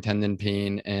hamstring tendon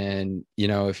pain. And,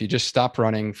 if you just stop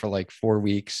running for like 4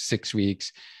 weeks, 6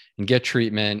 weeks and get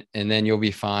treatment, and then you'll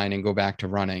be fine and go back to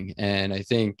running. And I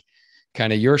think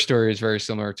kind of your story is very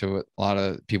similar to what a lot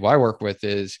of people I work with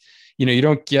is, you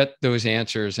don't get those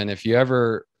answers. And if you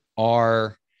ever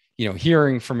are,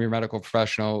 hearing from your medical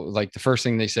professional, like the first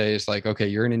thing they say is like, okay,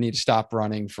 you're going to need to stop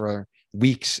running for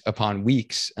weeks upon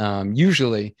weeks.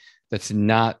 Usually that's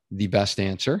not the best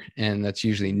answer. And that's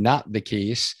usually not the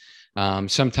case.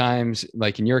 Sometimes,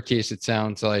 like in your case, it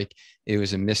sounds like it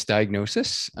was a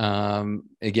misdiagnosis.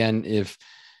 Again, if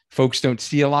folks don't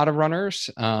see a lot of runners,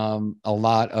 a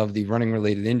lot of the running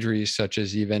related injuries, such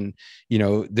as even,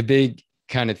 the big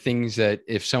kind of things that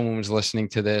if someone was listening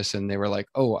to this and they were like,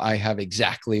 oh, I have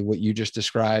exactly what you just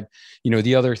described.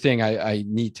 The other thing I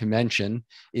need to mention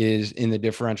is in the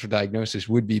differential diagnosis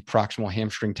would be proximal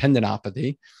hamstring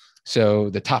tendinopathy, So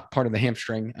the top part of the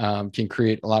hamstring can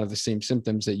create a lot of the same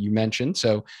symptoms that you mentioned.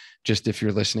 So just if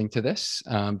you're listening to this,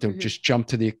 don't just jump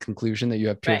to the conclusion that you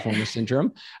have piriformis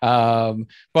syndrome.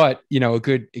 But, you know, a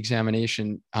good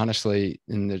examination, honestly,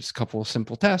 and there's a couple of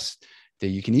simple tests that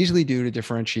you can easily do to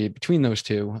differentiate between those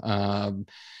two.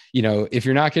 You know, if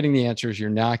you're not getting the answers, you're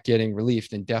not getting relief,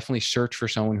 then definitely search for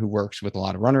someone who works with a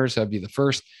lot of runners. That'd be the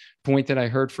first point that I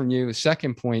heard from you. The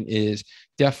second point is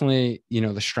definitely, you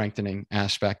know, the strengthening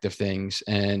aspect of things.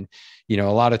 And, you know,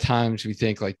 a lot of times we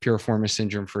think like piriformis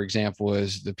syndrome, for example,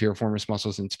 is the piriformis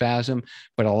muscles in spasm.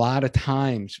 But a lot of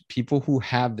times people who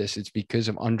have this, it's because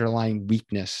of underlying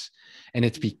weakness. And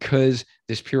it's because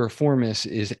this piriformis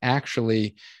is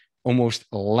actually almost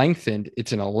lengthened.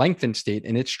 It's in a lengthened state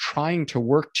and it's trying to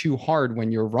work too hard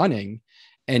when you're running.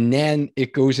 And then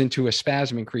it goes into a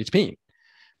spasm and creates pain.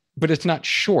 But it's not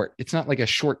short. It's not like a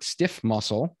short, stiff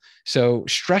muscle. So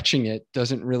stretching it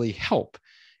doesn't really help.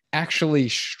 Actually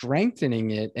strengthening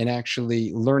it and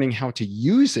actually learning how to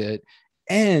use it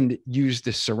and use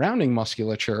the surrounding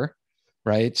musculature,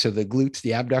 right? So the glutes,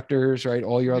 the abductors, right?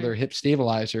 All your other hip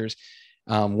stabilizers,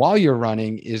 while you're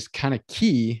running is kind of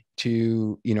key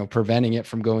to, you know, preventing it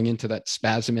from going into that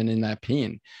spasm and in that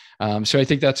pain. So I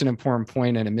think that's an important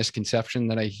point and a misconception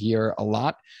that I hear a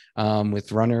lot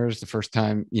with runners. The first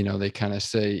time, you know, they kind of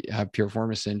say, I have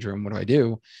piriformis syndrome. What do I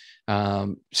do?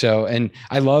 So, and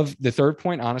I love the third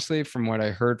point, honestly, from what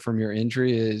I heard from your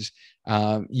injury is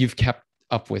you've kept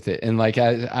up with it. And like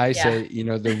I say, you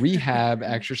know, the rehab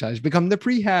exercise become the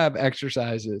prehab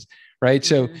exercises, right?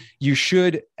 So you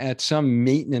should at some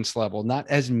maintenance level, not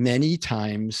as many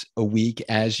times a week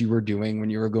as you were doing when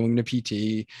you were going to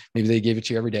PT, maybe they gave it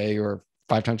to you every day or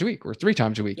 5 times a week or 3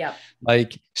 times a week.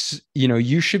 Like, you know,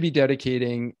 you should be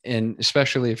dedicating, and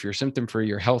especially if you're symptom free,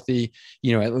 you're healthy,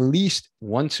 you know, at least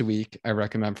once a week, I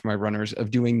recommend for my runners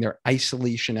of doing their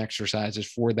isolation exercises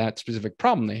for that specific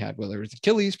problem they had, whether it's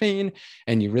Achilles pain,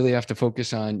 and you really have to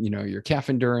focus on, you know, your calf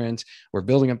endurance or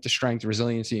building up the strength,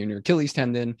 resiliency in your Achilles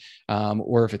tendon,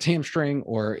 or if it's hamstring,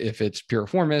 or if it's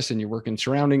piriformis and you're working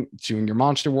surrounding, doing your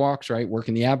monster walks, right?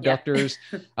 Working the abductors.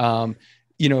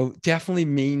 You know, definitely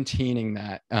maintaining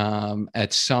that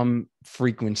at some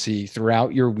frequency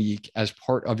throughout your week as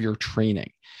part of your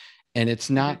training. And it's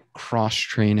not cross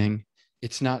training.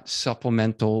 It's not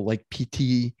supplemental like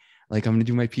PT, like I'm going to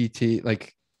do my PT.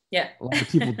 Like a lot of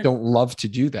people don't love to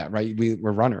do that, right?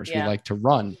 We're runners. We like to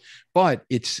run, but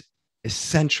it's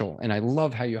essential. And I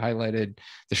love how you highlighted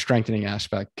the strengthening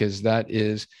aspect, because that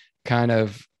is kind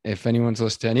of, if anyone's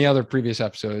listened to any other previous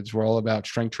episodes, we're all about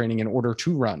strength training in order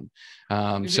to run.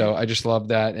 So I just love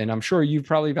that. And I'm sure you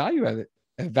probably value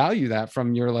that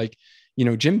from your, like, you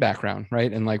know, gym background,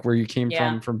 right? And like where you came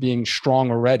from being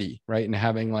strong already, right? And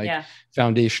having like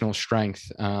foundational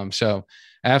strength. So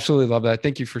I absolutely love that.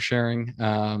 Thank you for sharing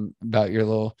about your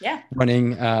little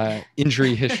running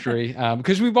injury history,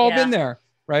 because we've all been there.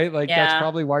 Right? Like that's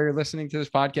probably why you're listening to this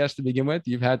podcast to begin with.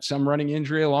 You've had some running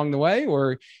injury along the way,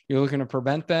 or you're looking to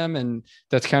prevent them. And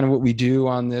that's kind of what we do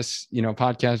on this, you know,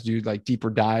 podcast, do like deeper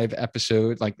dive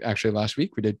episode. Like actually last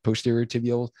week we did posterior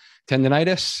tibial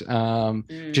tendonitis,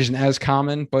 which isn't as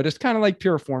common, but it's kind of like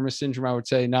piriformis syndrome, I would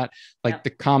say, not like the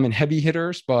common heavy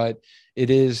hitters, but it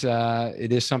is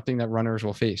something that runners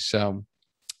will face. So,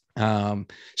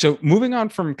 so moving on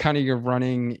from kind of your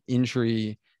running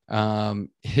injury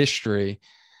history,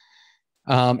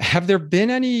 have there been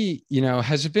any, you know,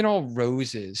 has it been all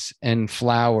roses and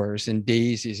flowers and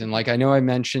daisies? And like, I know I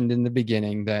mentioned in the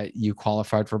beginning that you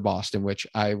qualified for Boston, which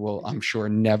I will, I'm sure,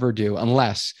 never do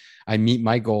unless I meet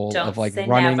my goal of like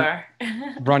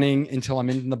running until I'm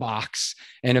in the box.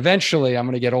 And eventually I'm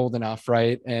going to get old enough,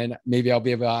 right? And maybe I'll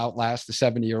be able to outlast the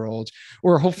 70-year-olds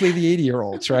or hopefully the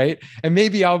 80-year-olds, right? And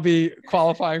maybe I'll be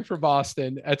qualifying for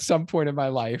Boston at some point in my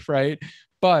life, right?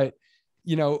 But,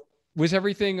 you know, was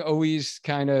everything always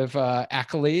kind of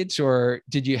accolades, or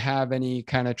did you have any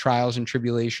kind of trials and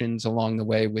tribulations along the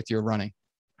way with your running?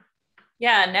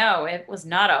 Yeah, no, it was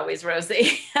not always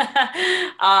rosy.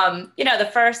 You know,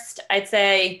 I'd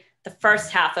say the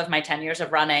first half of my 10 years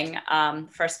of running,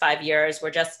 first 5 years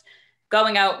were just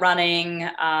going out running,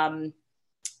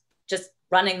 just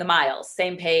running the miles,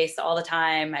 same pace all the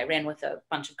time. I ran with a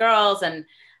bunch of girls and,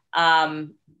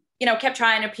 you know, kept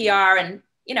trying a PR. And,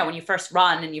 you know, when you first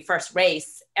run and you first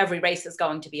race, every race is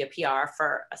going to be a PR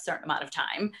for a certain amount of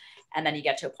time. And then you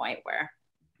get to a point where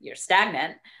you're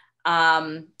stagnant.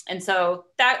 And so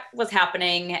that was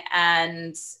happening,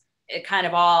 and it kind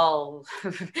of all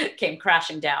came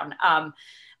crashing down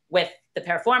with the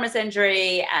piriformis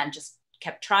injury, and just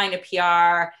kept trying to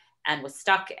PR and was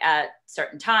stuck at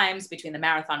certain times between the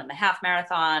marathon and the half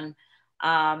marathon.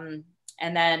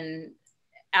 And then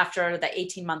after the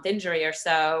 18-month injury or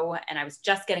so, and I was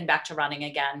just getting back to running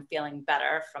again, feeling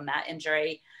better from that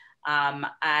injury,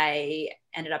 I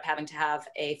ended up having to have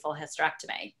a full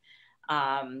hysterectomy.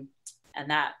 And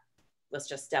that was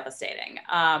just devastating.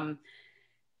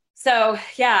 So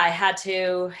yeah,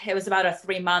 it was about a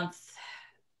 3-month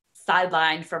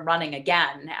sideline from running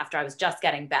again after I was just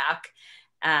getting back.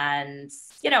 And,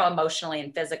 emotionally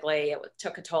and physically, it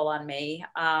took a toll on me.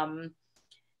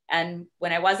 And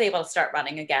when I was able to start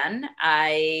running again,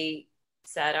 I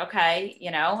said, okay,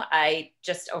 I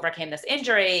just overcame this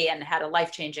injury and had a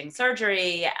life-changing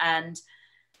surgery. And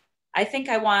I think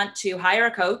I want to hire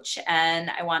a coach, and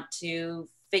I want to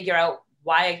figure out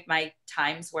why my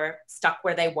times were stuck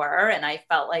where they were. And I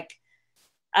felt like,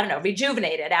 I don't know,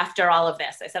 rejuvenated after all of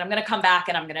this. I said, I'm going to come back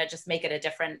and I'm going to just make it a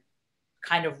different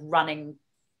kind of running,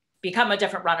 become a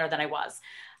different runner than I was.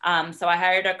 So I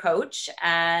hired a coach,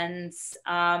 and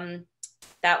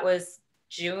that was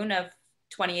June of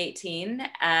 2018.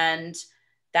 And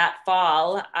that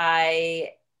fall,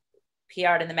 I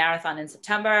PR'd in the marathon in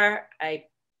September. I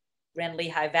ran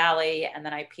Lehigh Valley, and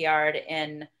then I PR'd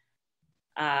in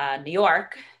New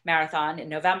York Marathon in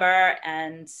November.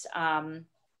 And the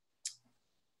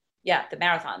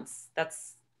marathons,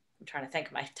 I'm trying to think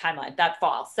of my timeline, that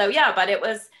fall. So yeah, but it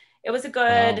was a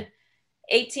good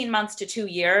 18 months to 2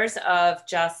 years of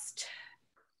just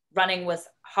running was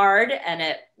hard. And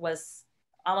it was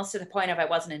almost to the point of I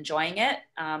wasn't enjoying it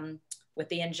with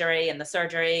the injury and the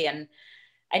surgery. And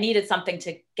I needed something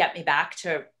to get me back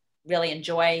to really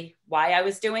enjoy why I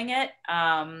was doing it.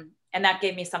 And that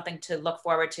gave me something to look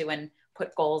forward to and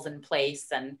put goals in place.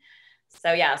 And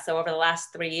so over the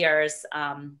last 3 years,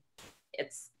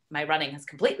 my running has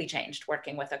completely changed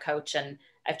working with a coach, and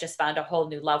I've just found a whole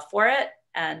new love for it,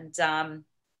 and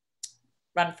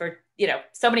run for,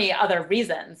 so many other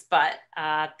reasons, but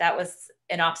that was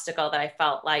an obstacle that I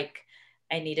felt like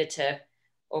I needed to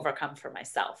overcome for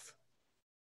myself.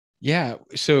 Yeah.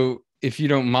 So if you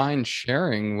don't mind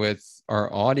sharing with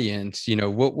our audience,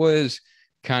 what was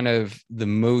kind of the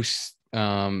most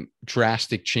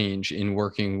drastic change in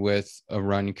working with a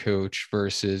run coach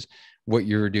versus what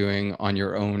you were doing on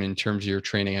your own in terms of your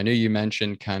training? I know you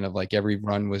mentioned kind of like every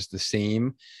run was the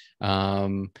same,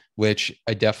 which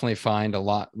I definitely find a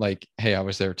lot like, hey, I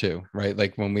was there too, right?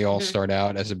 Like when we all start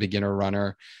out as a beginner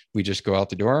runner, we just go out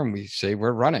the door and we say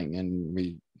we're running, and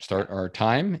we start our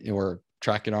time, or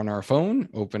track it on our phone,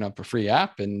 open up a free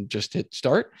app and just hit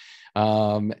start.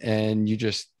 And you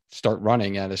just start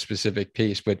running at a specific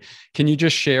pace. But can you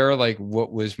just share like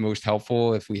what was most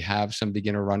helpful if we have some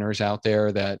beginner runners out there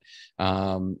that,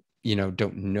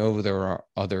 don't know there are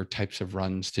other types of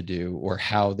runs to do, or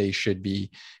how they should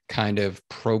be kind of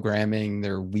programming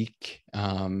their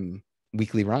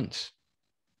weekly runs?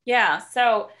 Yeah.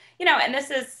 So, and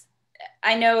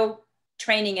I know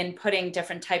training and putting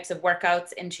different types of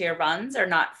workouts into your runs are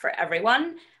not for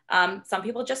everyone. Some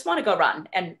people just want to go run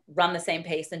and run the same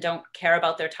pace and don't care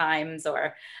about their times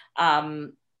or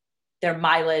their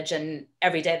mileage. And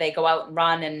every day they go out and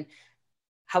run, and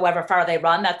however far they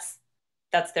run, that's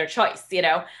their choice.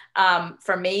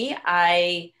 For me,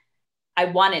 I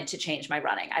wanted to change my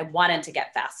running. I wanted to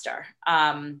get faster.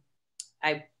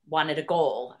 I wanted a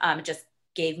goal. It just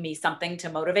gave me something to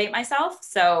motivate myself.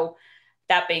 So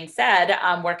that being said,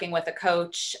 working with a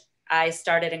coach, I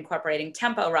started incorporating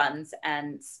tempo runs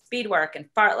and speed work and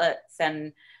fartleks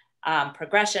and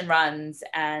progression runs,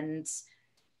 and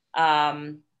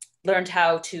learned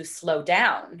how to slow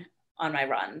down on my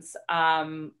runs.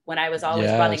 When I was always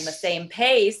running the same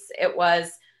pace, it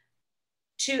wasn't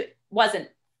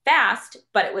fast,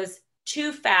 but it was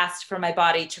too fast for my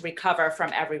body to recover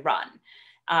from every run.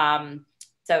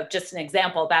 So just an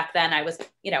example, back then I was,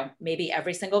 maybe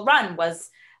every single run was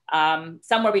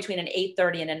somewhere between an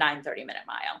 8:30 and a 9:30-minute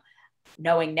mile.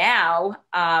 Knowing now,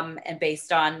 and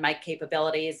based on my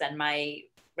capabilities and my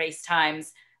race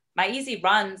times, my easy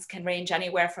runs can range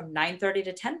anywhere from 9:30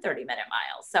 to 10:30-minute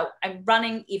miles. So I'm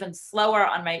running even slower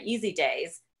on my easy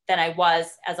days than I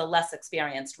was as a less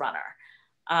experienced runner.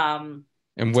 And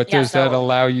what does that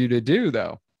allow you to do,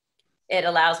 though? It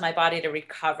allows my body to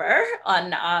recover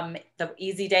on the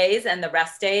easy days and the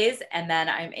rest days. And then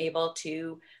I'm able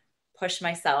to push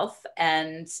myself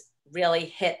and really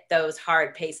hit those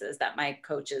hard paces that my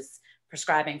coach is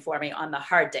prescribing for me on the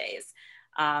hard days.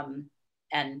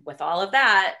 And with all of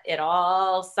that, it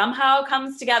all somehow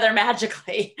comes together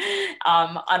magically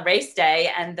on race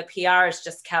day. And the PRs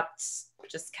just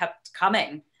kept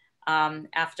coming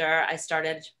after I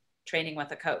started training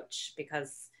with a coach,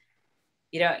 because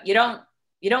you don't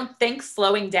think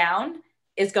slowing down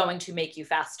is going to make you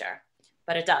faster.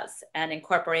 but it does. And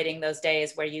incorporating those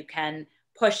days where you can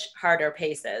push harder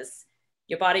paces,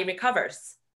 your body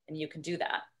recovers and you can do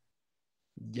that.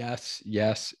 Yes,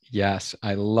 yes, yes.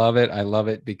 I love it. I love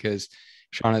it because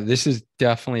Shana, this is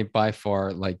definitely by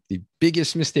far like the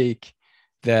biggest mistake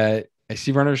that I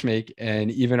see runners make,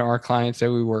 and even our clients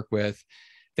that we work with,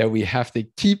 that we have to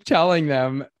keep telling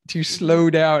them to slow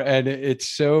down. And it's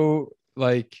so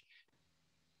like,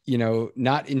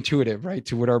 not intuitive, right?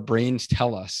 To what our brains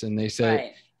tell us. And they say,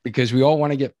 right. Because we all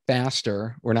want to get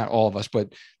faster, or not all of us,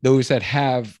 but those that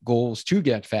have goals to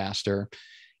get faster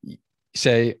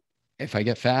say, if I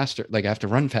get faster, like I have to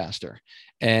run faster.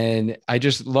 And I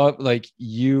just love, like,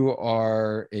 you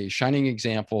are a shining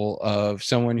example of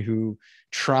someone who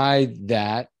tried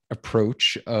that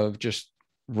approach of just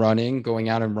running, going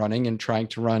out and running and trying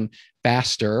to run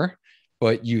faster,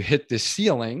 but you hit the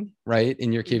ceiling, right,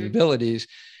 in your capabilities,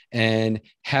 and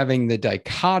having the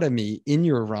dichotomy in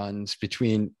your runs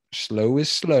between slow is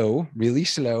slow, really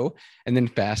slow, and then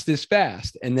fast is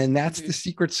fast. And then that's the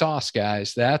secret sauce,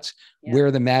 guys. That's where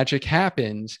the magic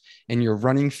happens and your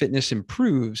running fitness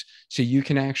improves. So you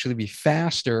can actually be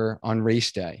faster on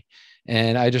race day.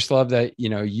 And I just love that,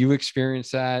 you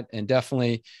experience that. And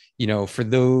definitely, for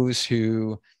those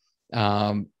who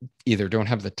either don't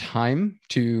have the time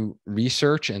to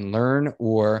research and learn,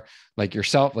 or like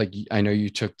yourself, like I know you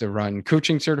took the run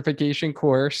coaching certification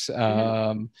course.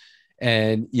 And,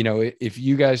 if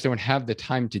you guys don't have the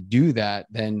time to do that,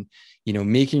 then,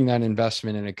 making that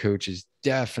investment in a coach is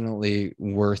definitely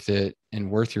worth it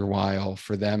and worth your while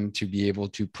for them to be able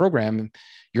to program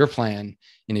your plan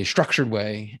in a structured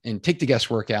way and take the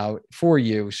guesswork out for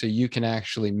you so you can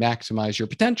actually maximize your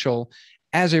potential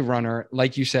as a runner,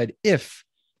 like you said, if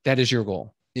that is your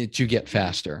goal, to get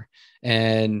faster.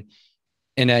 And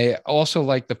I also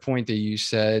like the point that you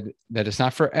said that it's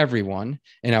not for everyone.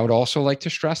 And I would also like to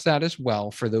stress that as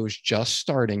well, for those just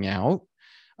starting out,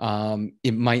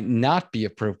 it might not be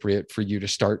appropriate for you to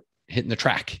start hitting the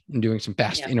track and doing some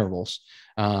fast intervals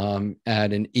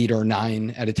at an 8 or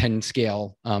 9 out of 10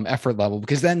 scale effort level,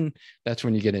 because then that's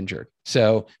when you get injured.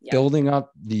 So building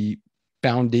up the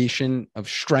foundation of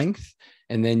strength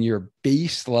and then your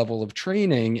base level of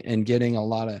training and getting a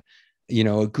lot of,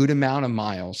 a good amount of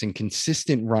miles and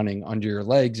consistent running under your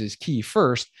legs is key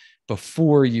first,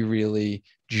 before you really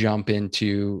jump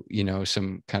into,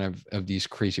 some kind of these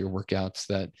crazier workouts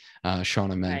that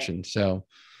Shana mentioned. Right. So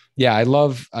yeah, I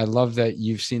love that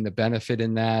you've seen the benefit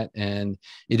in that. And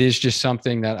it is just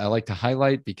something that I like to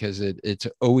highlight because it's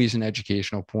always an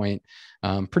educational point,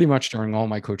 pretty much during all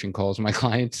my coaching calls with my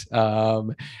clients.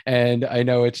 And I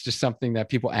know it's just something that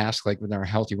people ask, like within our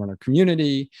healthy runner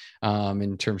community,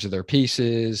 in terms of their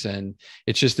paces. And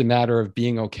it's just a matter of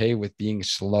being okay with being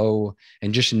slow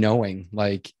and just knowing,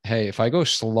 like, hey, if I go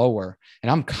slower, and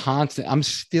I'm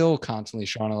still constantly,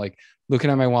 Shana, like, looking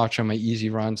at my watch on my easy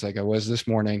runs, like I was this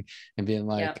morning, and being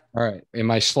like, all right, am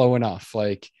I slow enough?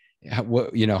 Like,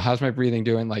 what, how's my breathing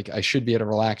doing? Like, I should be at a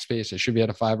relaxed pace. I should be at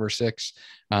a 5 or 6.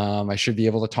 I should be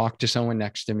able to talk to someone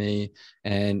next to me,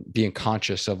 and being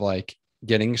conscious of like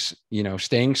getting,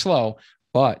 staying slow,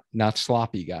 but not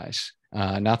sloppy, guys,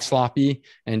 not sloppy,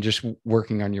 and just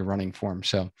working on your running form.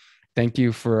 So thank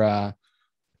you for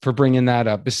bringing that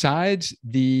up. Besides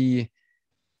the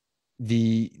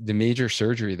major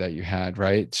surgery that you had,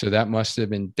 right? So that must have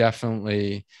been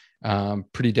definitely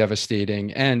pretty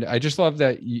devastating. And I just love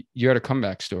that you had a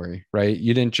comeback story, right?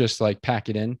 You didn't just like pack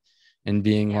it in and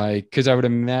being like, because I would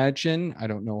imagine, I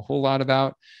don't know a whole lot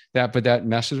about that, but that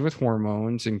messes with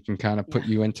hormones and can kind of put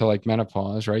you into like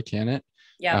menopause, right? Can it?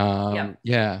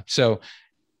 Yeah. So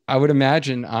I would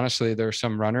imagine, honestly, there are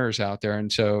some runners out there. And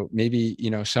so maybe,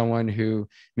 someone who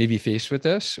may be faced with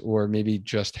this, or maybe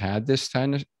just had this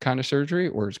kind of surgery,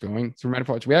 or is going through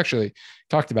menopause. We actually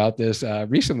talked about this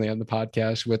recently on the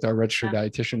podcast with our registered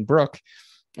dietitian, Brooke,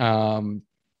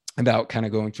 about kind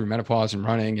of going through menopause and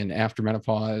running and after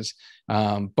menopause.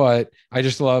 But I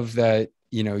just love that,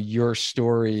 your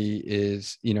story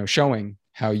is, showing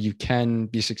how you can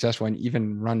be successful and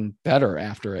even run better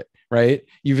after it. Right.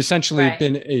 You've essentially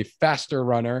been a faster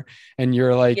runner, and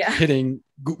you're like hitting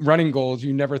running goals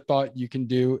you never thought you can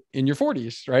do in your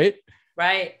 40s. Right.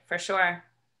 Right. For sure.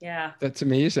 Yeah. That's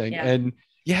amazing. And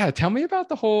tell me about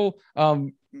the whole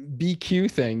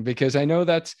BQ thing, because I know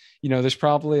that's, there's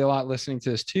probably a lot listening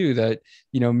to this too, that,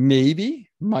 maybe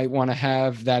might want to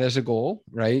have that as a goal,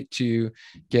 right? To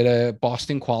get a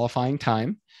Boston qualifying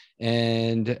time.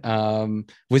 And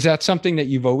was that something that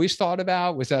you've always thought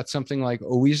about? Was that something like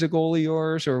always a goal of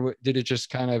yours? Or did it just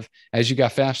kind of, as you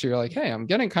got faster, you're like, hey, I'm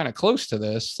getting kind of close to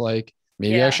this. Like,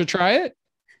 maybe I should try it?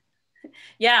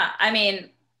 Yeah. I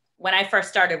mean, when I first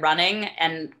started running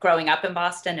and growing up in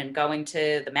Boston and going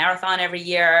to the marathon every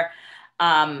year,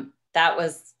 that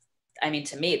was, I mean,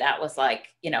 to me, that was like,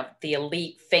 you know, the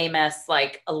elite, famous,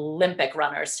 like Olympic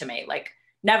runners to me, like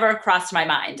never crossed my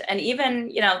mind. And even,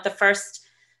 you know, the first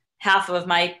half of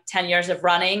my 10 years of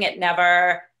running, it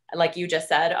never, like you just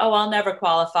said, oh, I'll never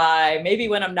qualify. Maybe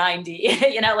when I'm 90,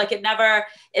 you know, like it never,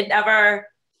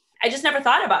 I just never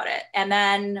thought about it. And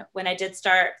then when I did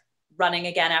start running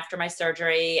again after my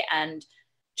surgery and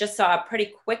just saw pretty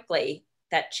quickly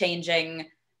that changing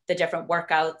the different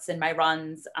workouts in my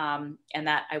runs and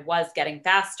that I was getting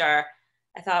faster,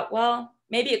 I thought, well,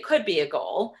 maybe it could be a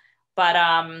goal. But,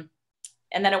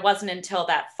 and then it wasn't until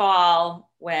that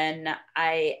fall when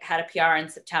I had a PR in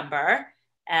September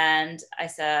and I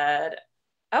said,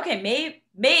 okay, maybe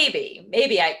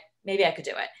I could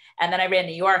do it. And then I ran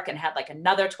New York and had like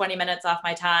another 20 minutes off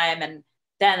my time. And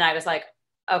then I was like,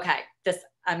 okay,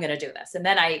 I'm going to do this. And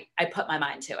then I put my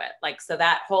mind to it. Like, so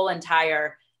that whole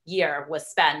entire year was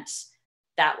spent.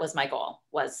 That was my goal,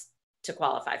 was to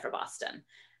qualify for Boston.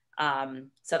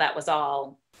 So that was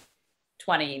all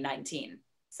 2019.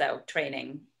 So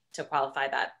training to qualify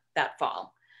that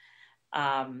fall.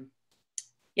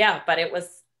 Yeah, but it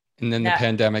was. And then the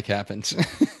pandemic happens.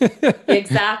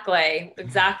 Exactly.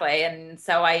 And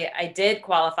so I did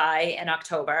qualify in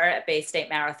October at Bay State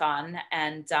Marathon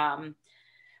and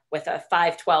with a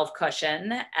 5:12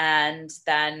 cushion. And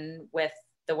then with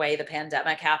the way the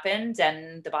pandemic happened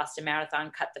and the Boston Marathon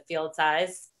cut the field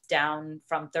size down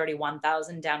from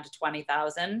 31,000 down to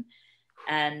 20,000.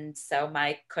 And so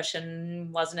my cushion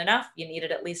wasn't enough. You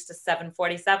needed at least a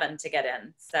 7:47 to get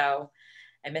in. So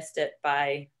I missed it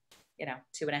by,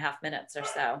 2.5 minutes or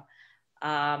so.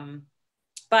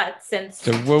 But since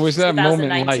so what was that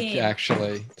moment like,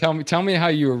 actually? Tell me how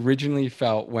you originally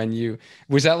felt when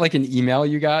was that like an email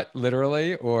you got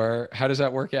literally, or how does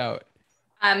that work out?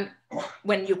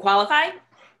 When you qualify?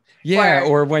 Yeah.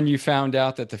 Or when you found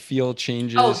out that the field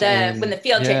changes. Oh, when the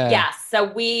field changed. Yes.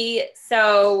 So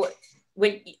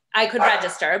when I could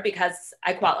register because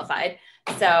I qualified.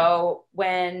 So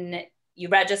when you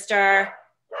register,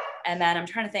 and then I'm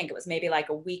trying to think, it was maybe like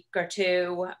a week or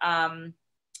two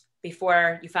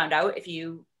before you found out if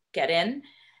you get in.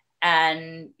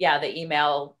 And yeah, the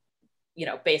email,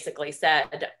 basically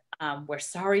said, we're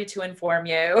sorry to inform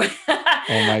you. Oh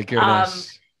my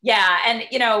goodness. Yeah. And,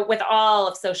 with all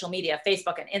of social media,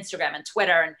 Facebook and Instagram and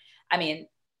Twitter, and I mean,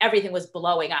 everything was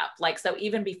blowing up. Like, so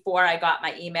even before I got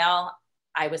my email,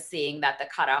 I was seeing that the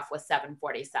cutoff was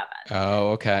 7:47.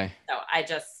 Oh, okay. So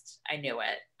I knew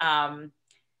it.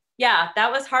 Yeah,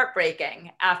 that was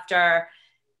heartbreaking after,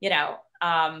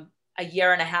 a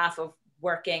year and a half of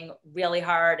working really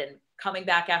hard and coming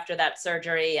back after that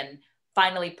surgery and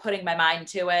finally putting my mind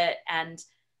to it. And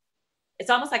it's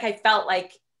almost like I felt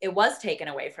like it was taken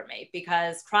away from me,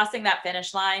 because crossing that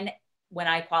finish line when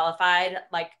I qualified,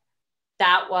 like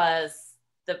that was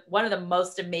one of the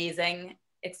most amazing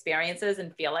experiences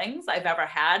and feelings I've ever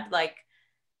had. Like,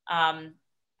 I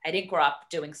didn't grow up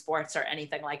doing sports or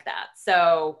anything like that.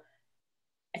 So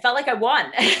I felt like I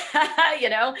won,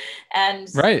 and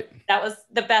right. That was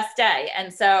the best day.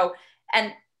 And so,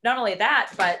 and not only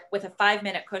that, but with a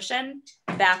 5-minute cushion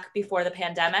back before the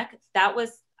pandemic, that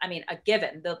was, a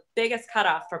given. The biggest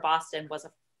cutoff for Boston was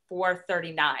a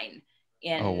 4:39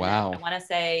 in, oh, wow. I want to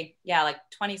say, like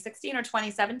 2016 or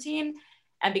 2017.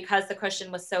 And because the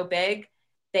cushion was so big,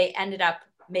 they ended up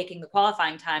making the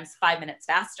qualifying times 5 minutes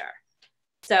faster.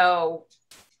 So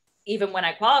even when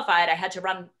I qualified, I had to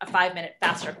run a 5-minute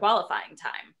faster qualifying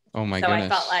time. Oh my goodness. So I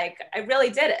felt like I really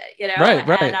did it, Right.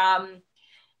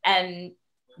 And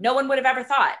no one would have ever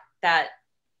thought that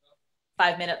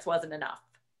 5 minutes wasn't enough.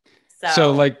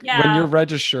 So when you're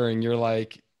registering, you're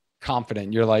like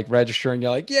confident, you're like registering,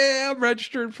 you're like, yeah, I'm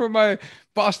registered for my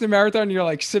Boston Marathon. You're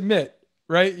like, submit,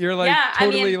 right? You're like,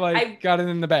 totally I got it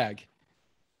in the bag.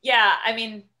 Yeah.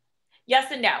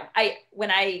 Yes and no.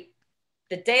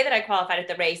 The day that I qualified at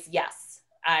the race, yes,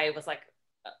 I was like,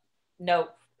 no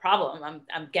problem.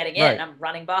 I'm getting in. Right. I'm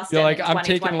running Boston. You're like, I'm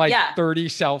taking like 30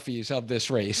 selfies of this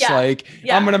race. Yeah. Like,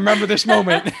 I'm going to remember this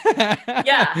moment.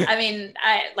 Yeah.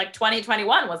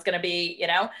 2021 was going to be,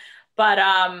 but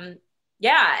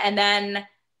yeah. And then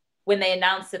when they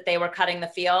announced that they were cutting the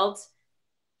field,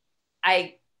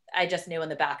 I just knew in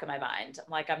the back of my mind,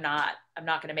 I'm like, I'm not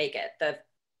going to make it. The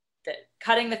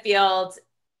cutting the field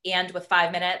and with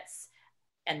 5 minutes,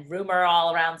 and rumor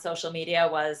all around social media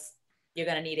was you're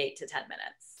going to need 8 to 10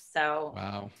 minutes. So,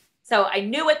 wow. So I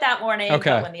knew it that morning. Okay.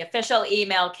 But when the official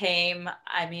email came,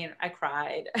 I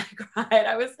cried.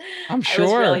 I'm sure.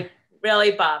 I was really,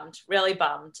 really bummed, really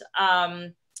bummed.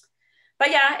 but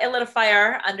yeah, it lit a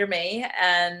fire under me.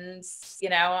 And, you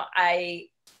know,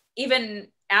 even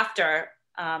after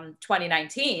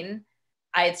 2019,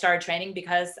 I had started training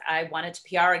because I wanted to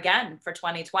PR again for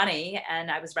 2020. And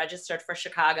I was registered for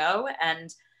Chicago.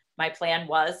 And my plan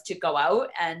was to go out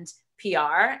and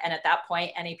PR. And at that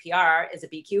point, any PR is a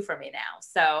BQ for me now.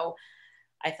 So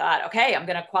I thought, okay, I'm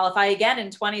going to qualify again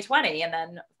in 2020. And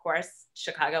then, of course,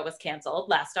 Chicago was canceled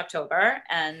last October.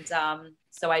 And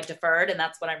so I deferred, and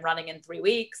that's what I'm running in 3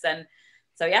 weeks. And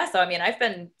so, yeah, so I mean, I've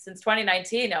been since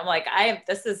 2019, I'm like,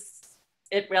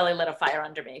 it really lit a fire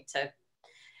under me to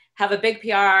have a big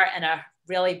PR and a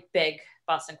really big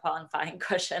Boston qualifying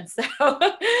cushion. So,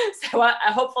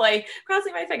 hopefully,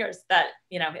 crossing my fingers that,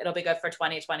 you know, it'll be good for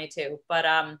 2022. But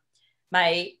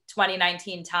my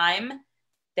 2019 time,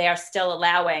 they are still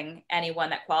allowing anyone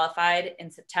that qualified in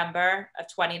September of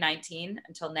 2019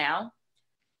 until now.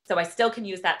 So I still can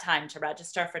use that time to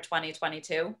register for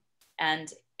 2022.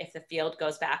 And if the field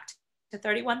goes back to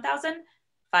 31,000,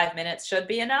 5 minutes should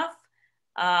be enough.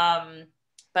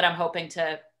 But I'm hoping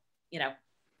to, you know,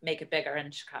 make it bigger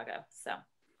in Chicago. So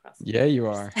yeah, you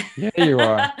are. Yeah, you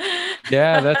are.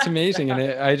 Yeah, that's amazing. So,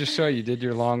 and I just saw you did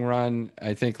your long run,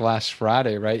 I think last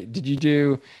Friday, right? Did you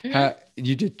do,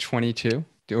 you did 22?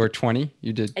 Or 20?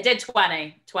 You did? I did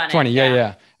 20.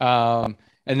 Yeah.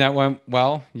 And that went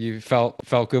well. You felt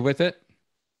good with it?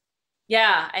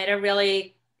 Yeah, I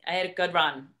had a good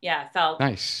run. Yeah, felt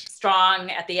nice,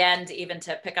 strong at the end, even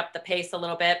to pick up the pace a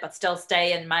little bit, but still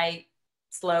stay in my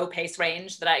slow pace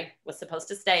range that I was supposed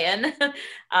to stay in.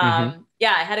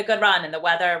 Yeah, I had a good run, and the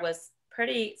weather was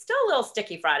still a little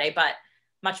sticky Friday, but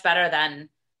much better than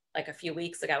like a few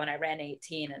weeks ago when I ran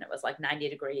 18 and it was like 90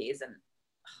 degrees and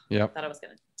I thought I was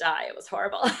going to die. It was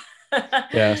horrible.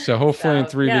 Yeah. So hopefully in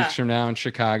 3 weeks from now in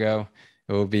Chicago,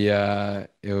 it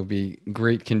will be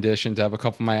great conditions. I have a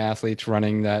couple of my athletes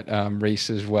running that race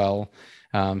as well.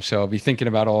 So I'll be thinking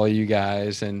about all of you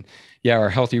guys, and yeah, our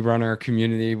healthy runner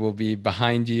community will be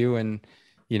behind you, and,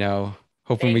 you know,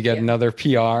 hoping we get another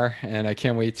PR, and I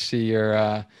can't wait to see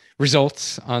your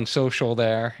results on social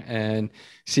there and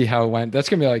see how it went. That's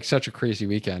going to be like such a crazy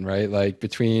weekend, right? Like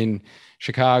between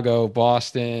Chicago,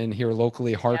 Boston, here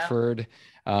locally, Hartford.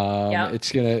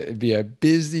 It's going to be a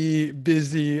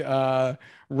busy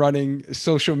running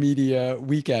social media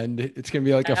weekend. It's going to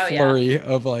be like a flurry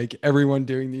of like everyone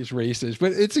doing these races,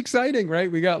 but it's exciting,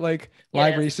 right? We got like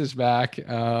live races back.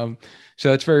 So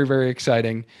that's very, very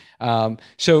exciting.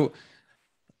 So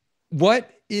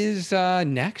what is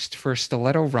next for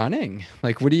Stiletto Running?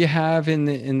 Like, what do you have in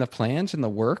the plans, in the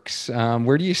works?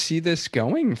 Where do you see this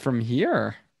going from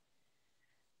here?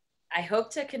 I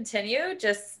hope to continue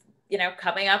just, you know,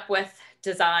 coming up with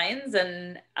designs,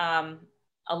 and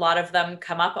a lot of them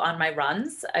come up on my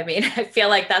runs. I mean, I feel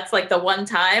like that's like the one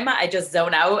time I just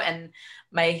zone out and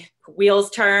my wheels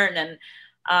turn. And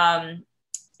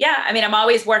yeah, I mean, I'm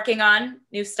always working on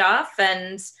new stuff,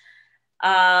 and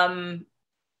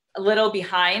a little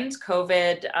behind.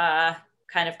 COVID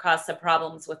kind of caused some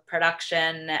problems with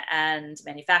production and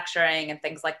manufacturing and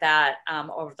things like that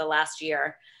over the last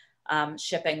year.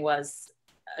 Shipping was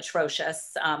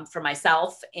atrocious for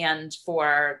myself and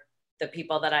for the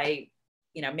people that I,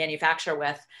 you know, manufacture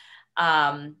with.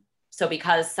 So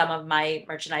because some of my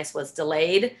merchandise was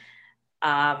delayed,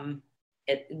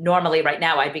 normally right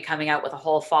now I'd be coming out with a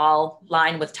whole fall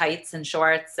line with tights and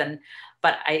shorts,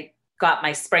 but I got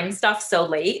my spring stuff so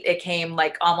late. It came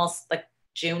like almost like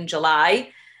June,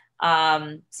 July.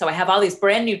 So I have all these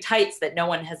brand new tights that no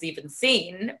one has even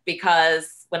seen,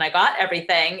 because when I got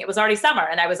everything, it was already summer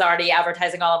and I was already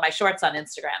advertising all of my shorts on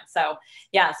Instagram. So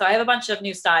yeah, so I have a bunch of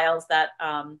new styles that,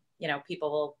 you know, people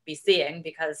will be seeing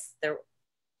because they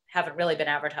haven't really been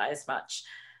advertised much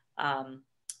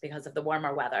because of the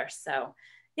warmer weather. So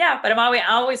yeah, but I'm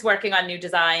always working on new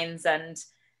designs, and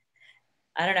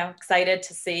I don't know, excited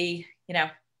to see, you know,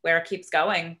 where it keeps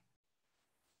going.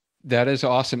 That is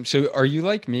awesome. So are you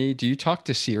like me? Do you talk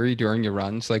to Siri during your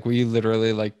runs? Like, will you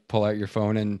literally like pull out your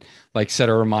phone and like set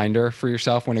a reminder for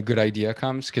yourself when a good idea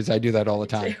comes? Because I do that all the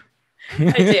time.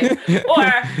 I do.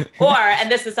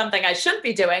 And this is something I shouldn't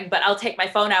be doing, but I'll take my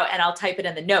phone out and I'll type it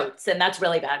in the notes. And that's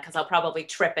really bad because I'll probably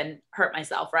trip and hurt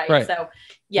myself. Right. So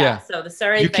yeah. So the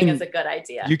Siri thing is a good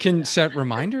idea. You can set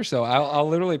reminders though. I'll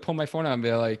literally pull my phone out and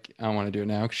be like, I don't want to do it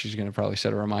now because she's going to probably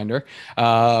set a reminder,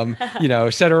 you know,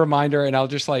 set a reminder, and I'll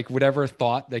just like whatever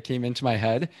thought that came into my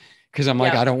head, Cause I'm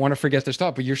like, Yeah. I don't want to forget this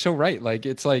thought, but you're so right. Like,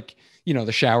 it's like,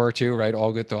 the shower too, right?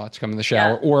 All good thoughts come in the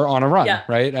shower Yeah. or on a run, Yeah.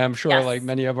 right? I'm sure like Yes.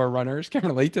 many of our runners can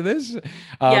relate to this.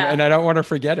 Yeah. And I don't want to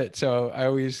forget it. So I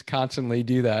always constantly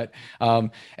do that.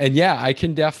 And yeah, I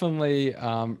can definitely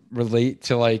relate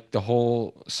to like the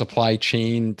whole supply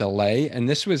chain delay. And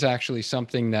this was actually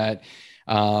something that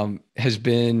has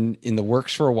been in the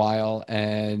works for a while.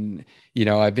 And,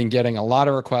 I've been getting a lot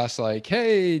of requests like,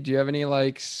 hey, do you have any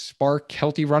like Spark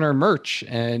Healthy Runner merch?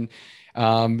 And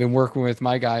been working with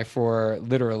my guy for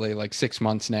literally like 6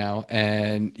 months now.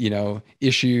 And,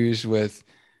 issues with,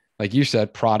 like you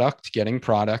said, getting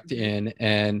product Mhm. in.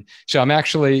 And so I'm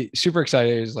actually super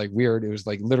excited. It was like weird. It was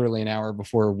like literally an hour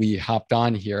before we hopped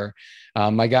on here.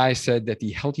 My guy said that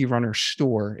the Healthy Runner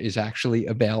store is actually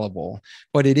available,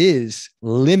 but it is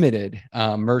limited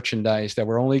merchandise that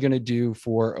we're only going to do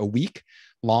for a week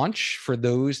launch for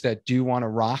those that do want to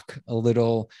rock a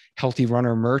little Healthy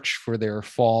Runner merch for their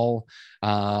fall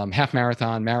half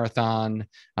marathon,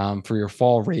 for your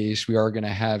fall race. We are going to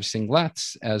have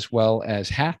singlets as well as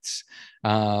hats.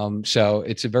 So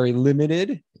it's a very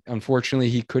limited. Unfortunately,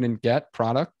 he couldn't get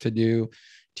product to do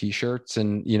t-shirts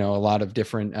and a lot of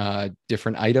different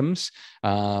items.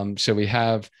 So we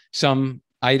have some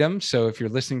items. So if you're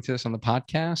listening to this on the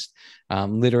podcast,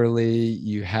 literally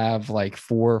you have like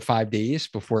 4 or 5 days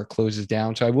before it closes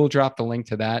down. So I will drop the link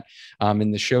to that in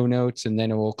the show notes, and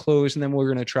then it will close. And then we're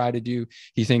going to try to do,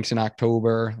 he thinks in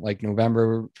October, like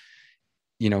November,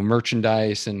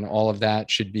 merchandise and all of that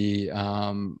should be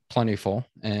plentiful,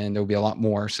 and there'll be a lot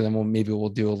more. So then we'll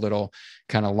do a little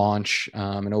kind of launch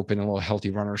and open a little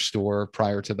Healthy Runner store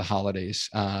prior to the holidays.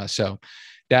 So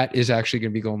that is actually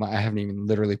going to be going. I haven't even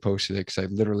literally posted it because I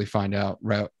literally find out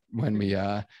right when we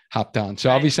hopped on. So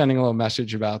I'll be sending a little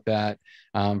message about that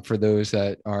for those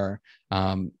that are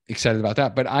excited about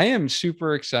that. But I am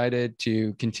super excited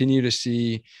to continue to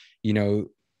see,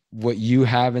 what you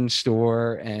have in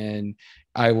store, and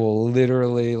I will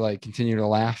literally like continue to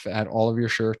laugh at all of your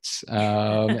shirts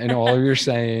and all of your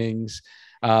sayings.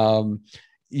 We're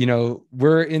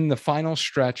in the final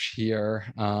stretch here,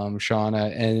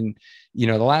 Shana, and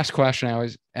the last question I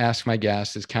always ask my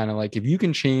guests is kind of like, if you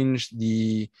can change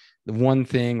the one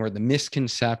thing or the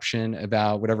misconception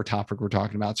about whatever topic we're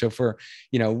talking about. So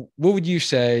what would you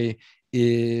say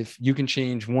if you can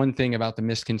change one thing about the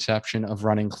misconception of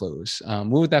running clothes? What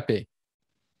would that be?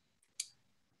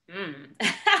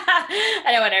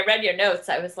 I know when I read your notes,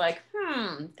 I was like,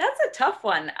 that's a tough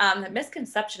one. The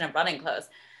misconception of running clothes.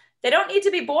 They don't need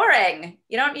to be boring.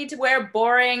 You don't need to wear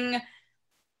boring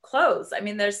clothes. I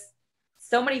mean, there's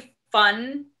so many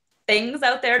fun things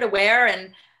out there to wear.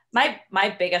 And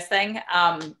my biggest thing,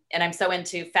 and I'm so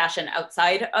into fashion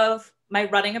outside of my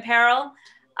running apparel,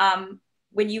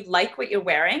 when you like what you're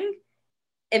wearing,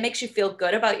 it makes you feel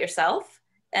good about yourself.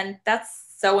 And that's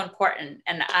so important.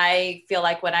 And I feel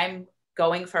like when I'm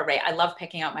going for a race, I love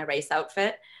picking out my race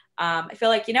outfit. I feel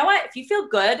like, you know what, if you feel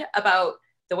good about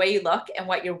the way you look and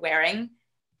what you're wearing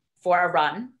for a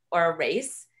run or a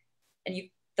race, and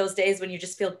those days when you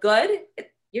just feel good,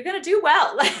 you're going to do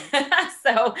well.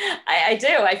 So I do.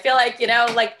 I feel like,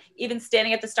 like even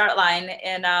standing at the start line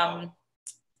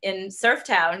in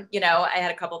Surftown, I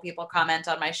had a couple of people comment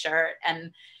on my shirt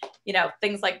and,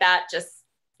 things like that, just,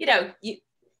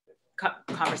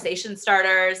 conversation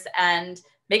starters and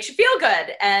makes you feel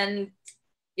good and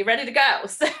you're ready to go.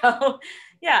 So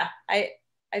yeah,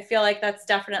 I feel like that's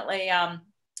definitely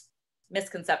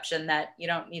misconception that you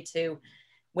don't need to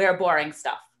wear boring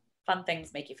stuff. Fun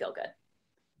things make you feel good.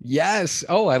 Yes.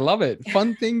 Oh, I love it.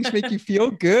 Fun things make you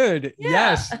feel good. Yeah.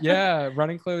 Yes. Yeah.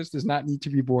 Running clothes does not need to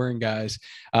be boring, guys.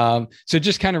 So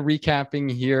just kind of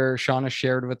recapping here, Shana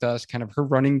shared with us kind of her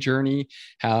running journey,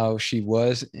 how she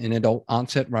was an adult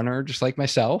onset runner, just like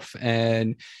myself.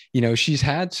 And, she's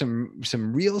had some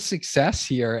real success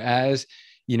here as,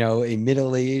 a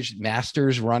middle-aged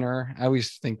masters runner. I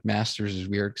always think masters is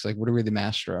weird because like, what are we the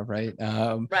master of? Right.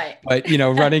 Right. But,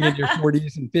 running in your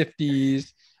 40s and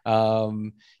 50s,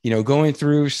 going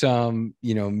through some,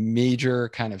 major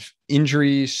kind of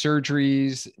injuries,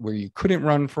 surgeries where you couldn't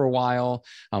run for a while,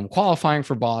 qualifying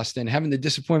for Boston, having the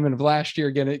disappointment of last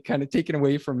year, getting it kind of taken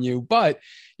away from you, but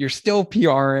you're still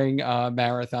PRing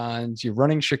marathons, you're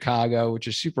running Chicago, which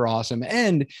is super awesome.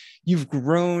 And you've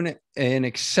grown an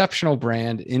exceptional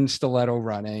brand in Stiletto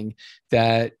Running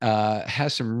that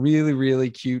has some really,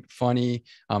 really cute, funny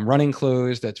running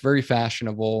clothes that's very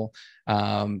fashionable.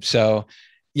 So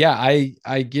yeah,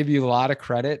 I give you a lot of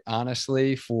credit,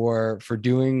 honestly, for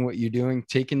doing what you're doing,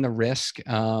 taking the risk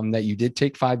that you did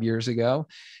take 5 years ago.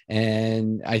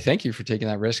 And I thank you for taking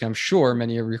that risk. I'm sure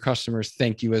many of your customers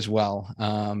thank you as well,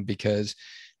 because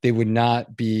they would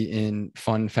not be in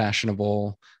fun,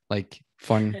 fashionable, like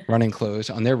fun running clothes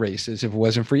on their races if it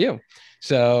wasn't for you.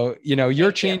 So,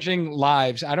 you're changing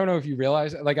lives. I don't know if you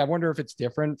realize, like, I wonder if it's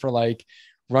different for like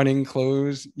running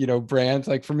clothes, brands.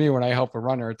 Like for me, when I help a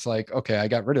runner, it's like, okay, I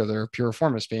got rid of their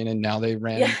Piriformis pain and now they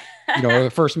ran,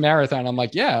 the first marathon. I'm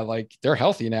like, yeah, like they're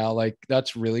healthy now. Like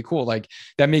that's really cool. Like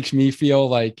that makes me feel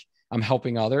like I'm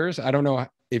helping others. I don't know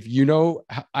if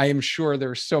I am sure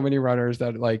there's so many runners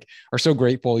that like are so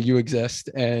grateful you exist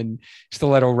and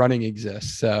Stiletto Running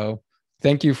exists. So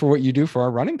thank you for what you do for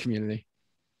our running community.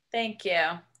 Thank you.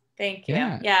 Thank you.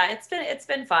 Yeah, it's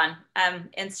been fun.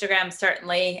 Instagram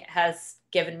certainly has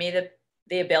given me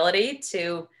the ability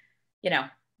to,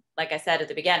 like I said at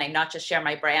the beginning, not just share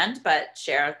my brand, but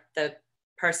share the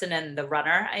person and the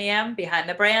runner I am behind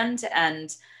the brand,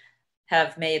 and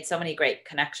have made so many great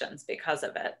connections because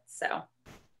of it. So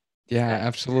yeah,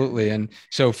 absolutely. And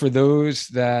so for those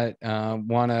that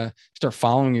want to start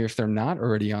following you, if they're not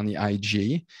already on the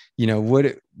IG,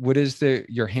 what is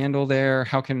your handle there?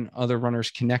 How can other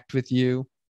runners connect with you?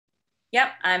 Yep,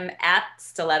 I'm at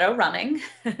Stiletto Running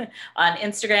on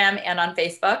Instagram and on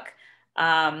Facebook.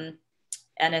 And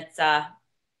it's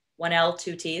 1L,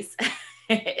 2 T's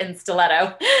in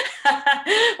Stiletto.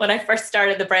 When I first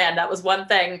started the brand, that was one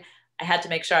thing I had to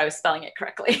make sure I was spelling it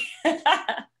correctly.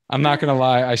 I'm not going to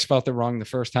lie. I spelled it wrong the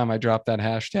first time I dropped that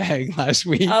hashtag last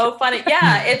week. Oh, funny.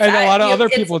 Yeah. And a lot of other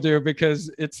people do, because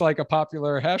it's like a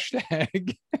popular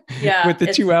hashtag with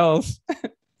the 2 L's.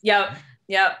 Yep.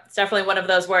 Yep. It's definitely one of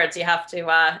those words you have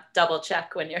to double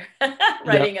check when you're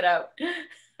writing it out.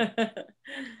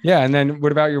 Yeah. And then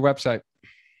what about your website?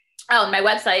 Oh, my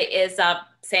website is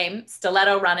same,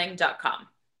 stilettorunning.com.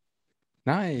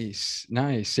 Nice.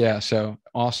 Yeah. So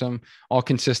awesome. All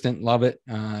consistent. Love it.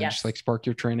 Just like Spark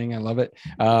Your Training. I love it.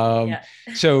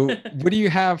 So what do you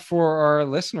have for our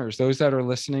listeners, those that are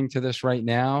listening to this right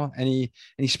now? Any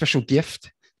special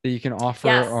gift that you can offer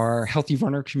our healthy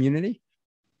runner community?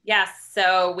 Yes.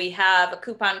 So we have a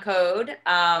coupon code,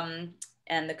 and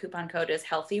the coupon code is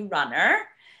Healthy Runner.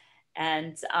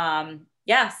 And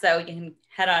so you can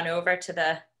head on over to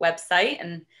the website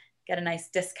and get a nice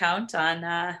discount on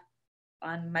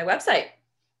my website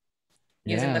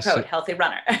using the code Healthy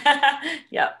Runner.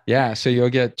 Yeah. So you'll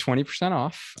get 20%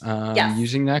 off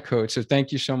using that code. So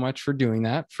thank you so much for doing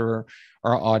that for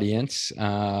our audience.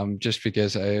 Just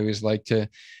because I always like to,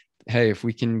 hey, if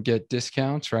we can get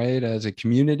discounts, right, as a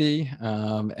community,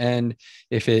 and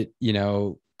if it,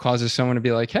 causes someone to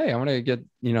be like, hey, I want to get,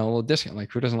 a little discount.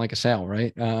 Like, who doesn't like a sale,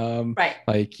 right? Right.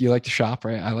 Like, you like to shop,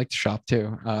 right? I like to shop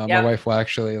too. My wife will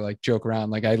actually like joke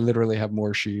around. Like, I literally have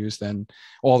more shoes than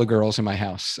all the girls in my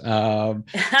house. So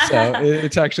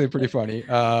it's actually pretty funny.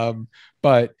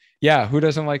 But yeah, who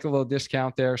doesn't like a little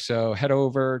discount there? So head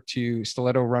over to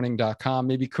stilettorunning.com.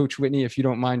 Maybe Coach Whitney, if you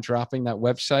don't mind dropping that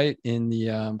website in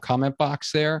the comment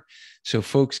box there, so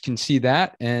folks can see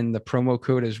that and the promo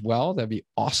code as well. That'd be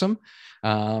awesome.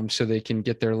 So they can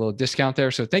get their little discount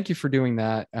there. So thank you for doing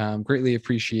that. Greatly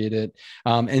appreciate it.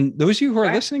 And those of you who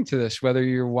are listening to this, whether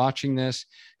you're watching this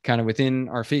kind of within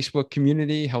our Facebook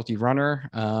community, Healthy Runner,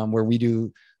 where we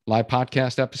do live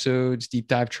podcast episodes, deep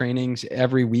dive trainings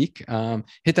every week.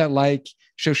 Hit that like,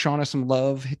 show Shana some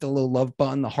love, hit the little love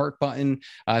button, the heart button.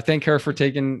 Thank her for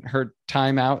taking her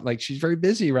time out. Like, she's very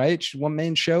busy, right? She's one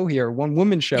man show here, one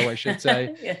woman show, I should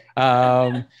say.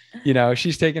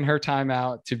 She's taking her time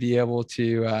out to be able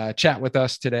to chat with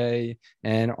us today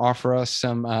and offer us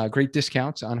some great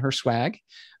discounts on her swag.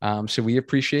 So we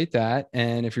appreciate that.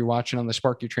 And if you're watching on the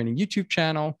Spark Your Training YouTube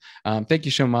channel, thank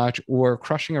you so much. Or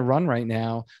crushing a run right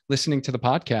now, listening to the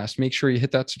podcast, make sure you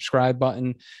hit that subscribe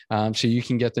button so you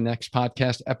can get the next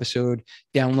podcast episode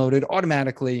downloaded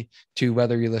automatically to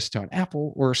whether you listen to on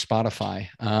Apple or Spotify.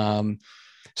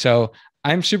 So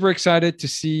I'm super excited to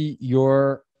see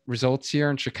your results here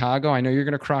in Chicago. I know you're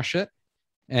going to crush it.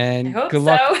 And good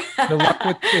luck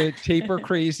with the taper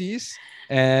crazies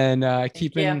and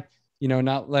keeping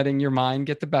not letting your mind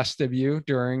get the best of you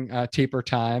during taper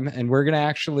time. And we're going to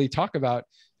actually talk about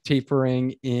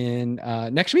tapering in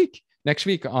next week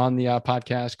on the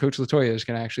podcast. Coach Latoya is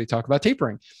going to actually talk about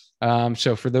tapering.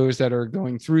 So for those that are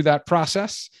going through that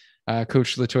process,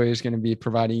 Coach Latoya is going to be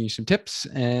providing you some tips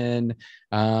and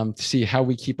to see how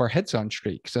we keep our heads on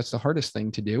straight, because that's the hardest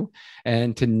thing to do,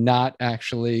 and to not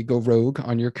actually go rogue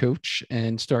on your coach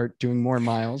and start doing more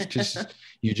miles, because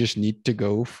you just need to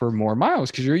go for more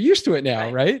miles because you're used to it now,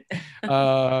 right?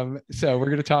 So we're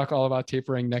going to talk all about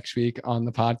tapering next week on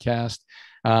the podcast.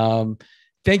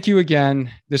 Thank you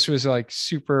again. This was like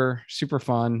super, super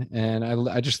fun. And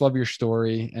I just love your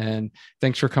story, and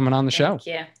thanks for coming on the show. Thank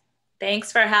you.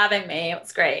 Thanks for having me. It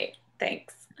was great.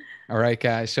 Thanks. All right,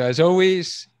 guys. So as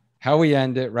always, how we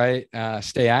end it, right?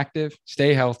 Stay active,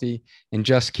 stay healthy, and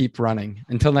just keep running.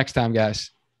 Until next time,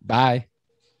 guys. Bye.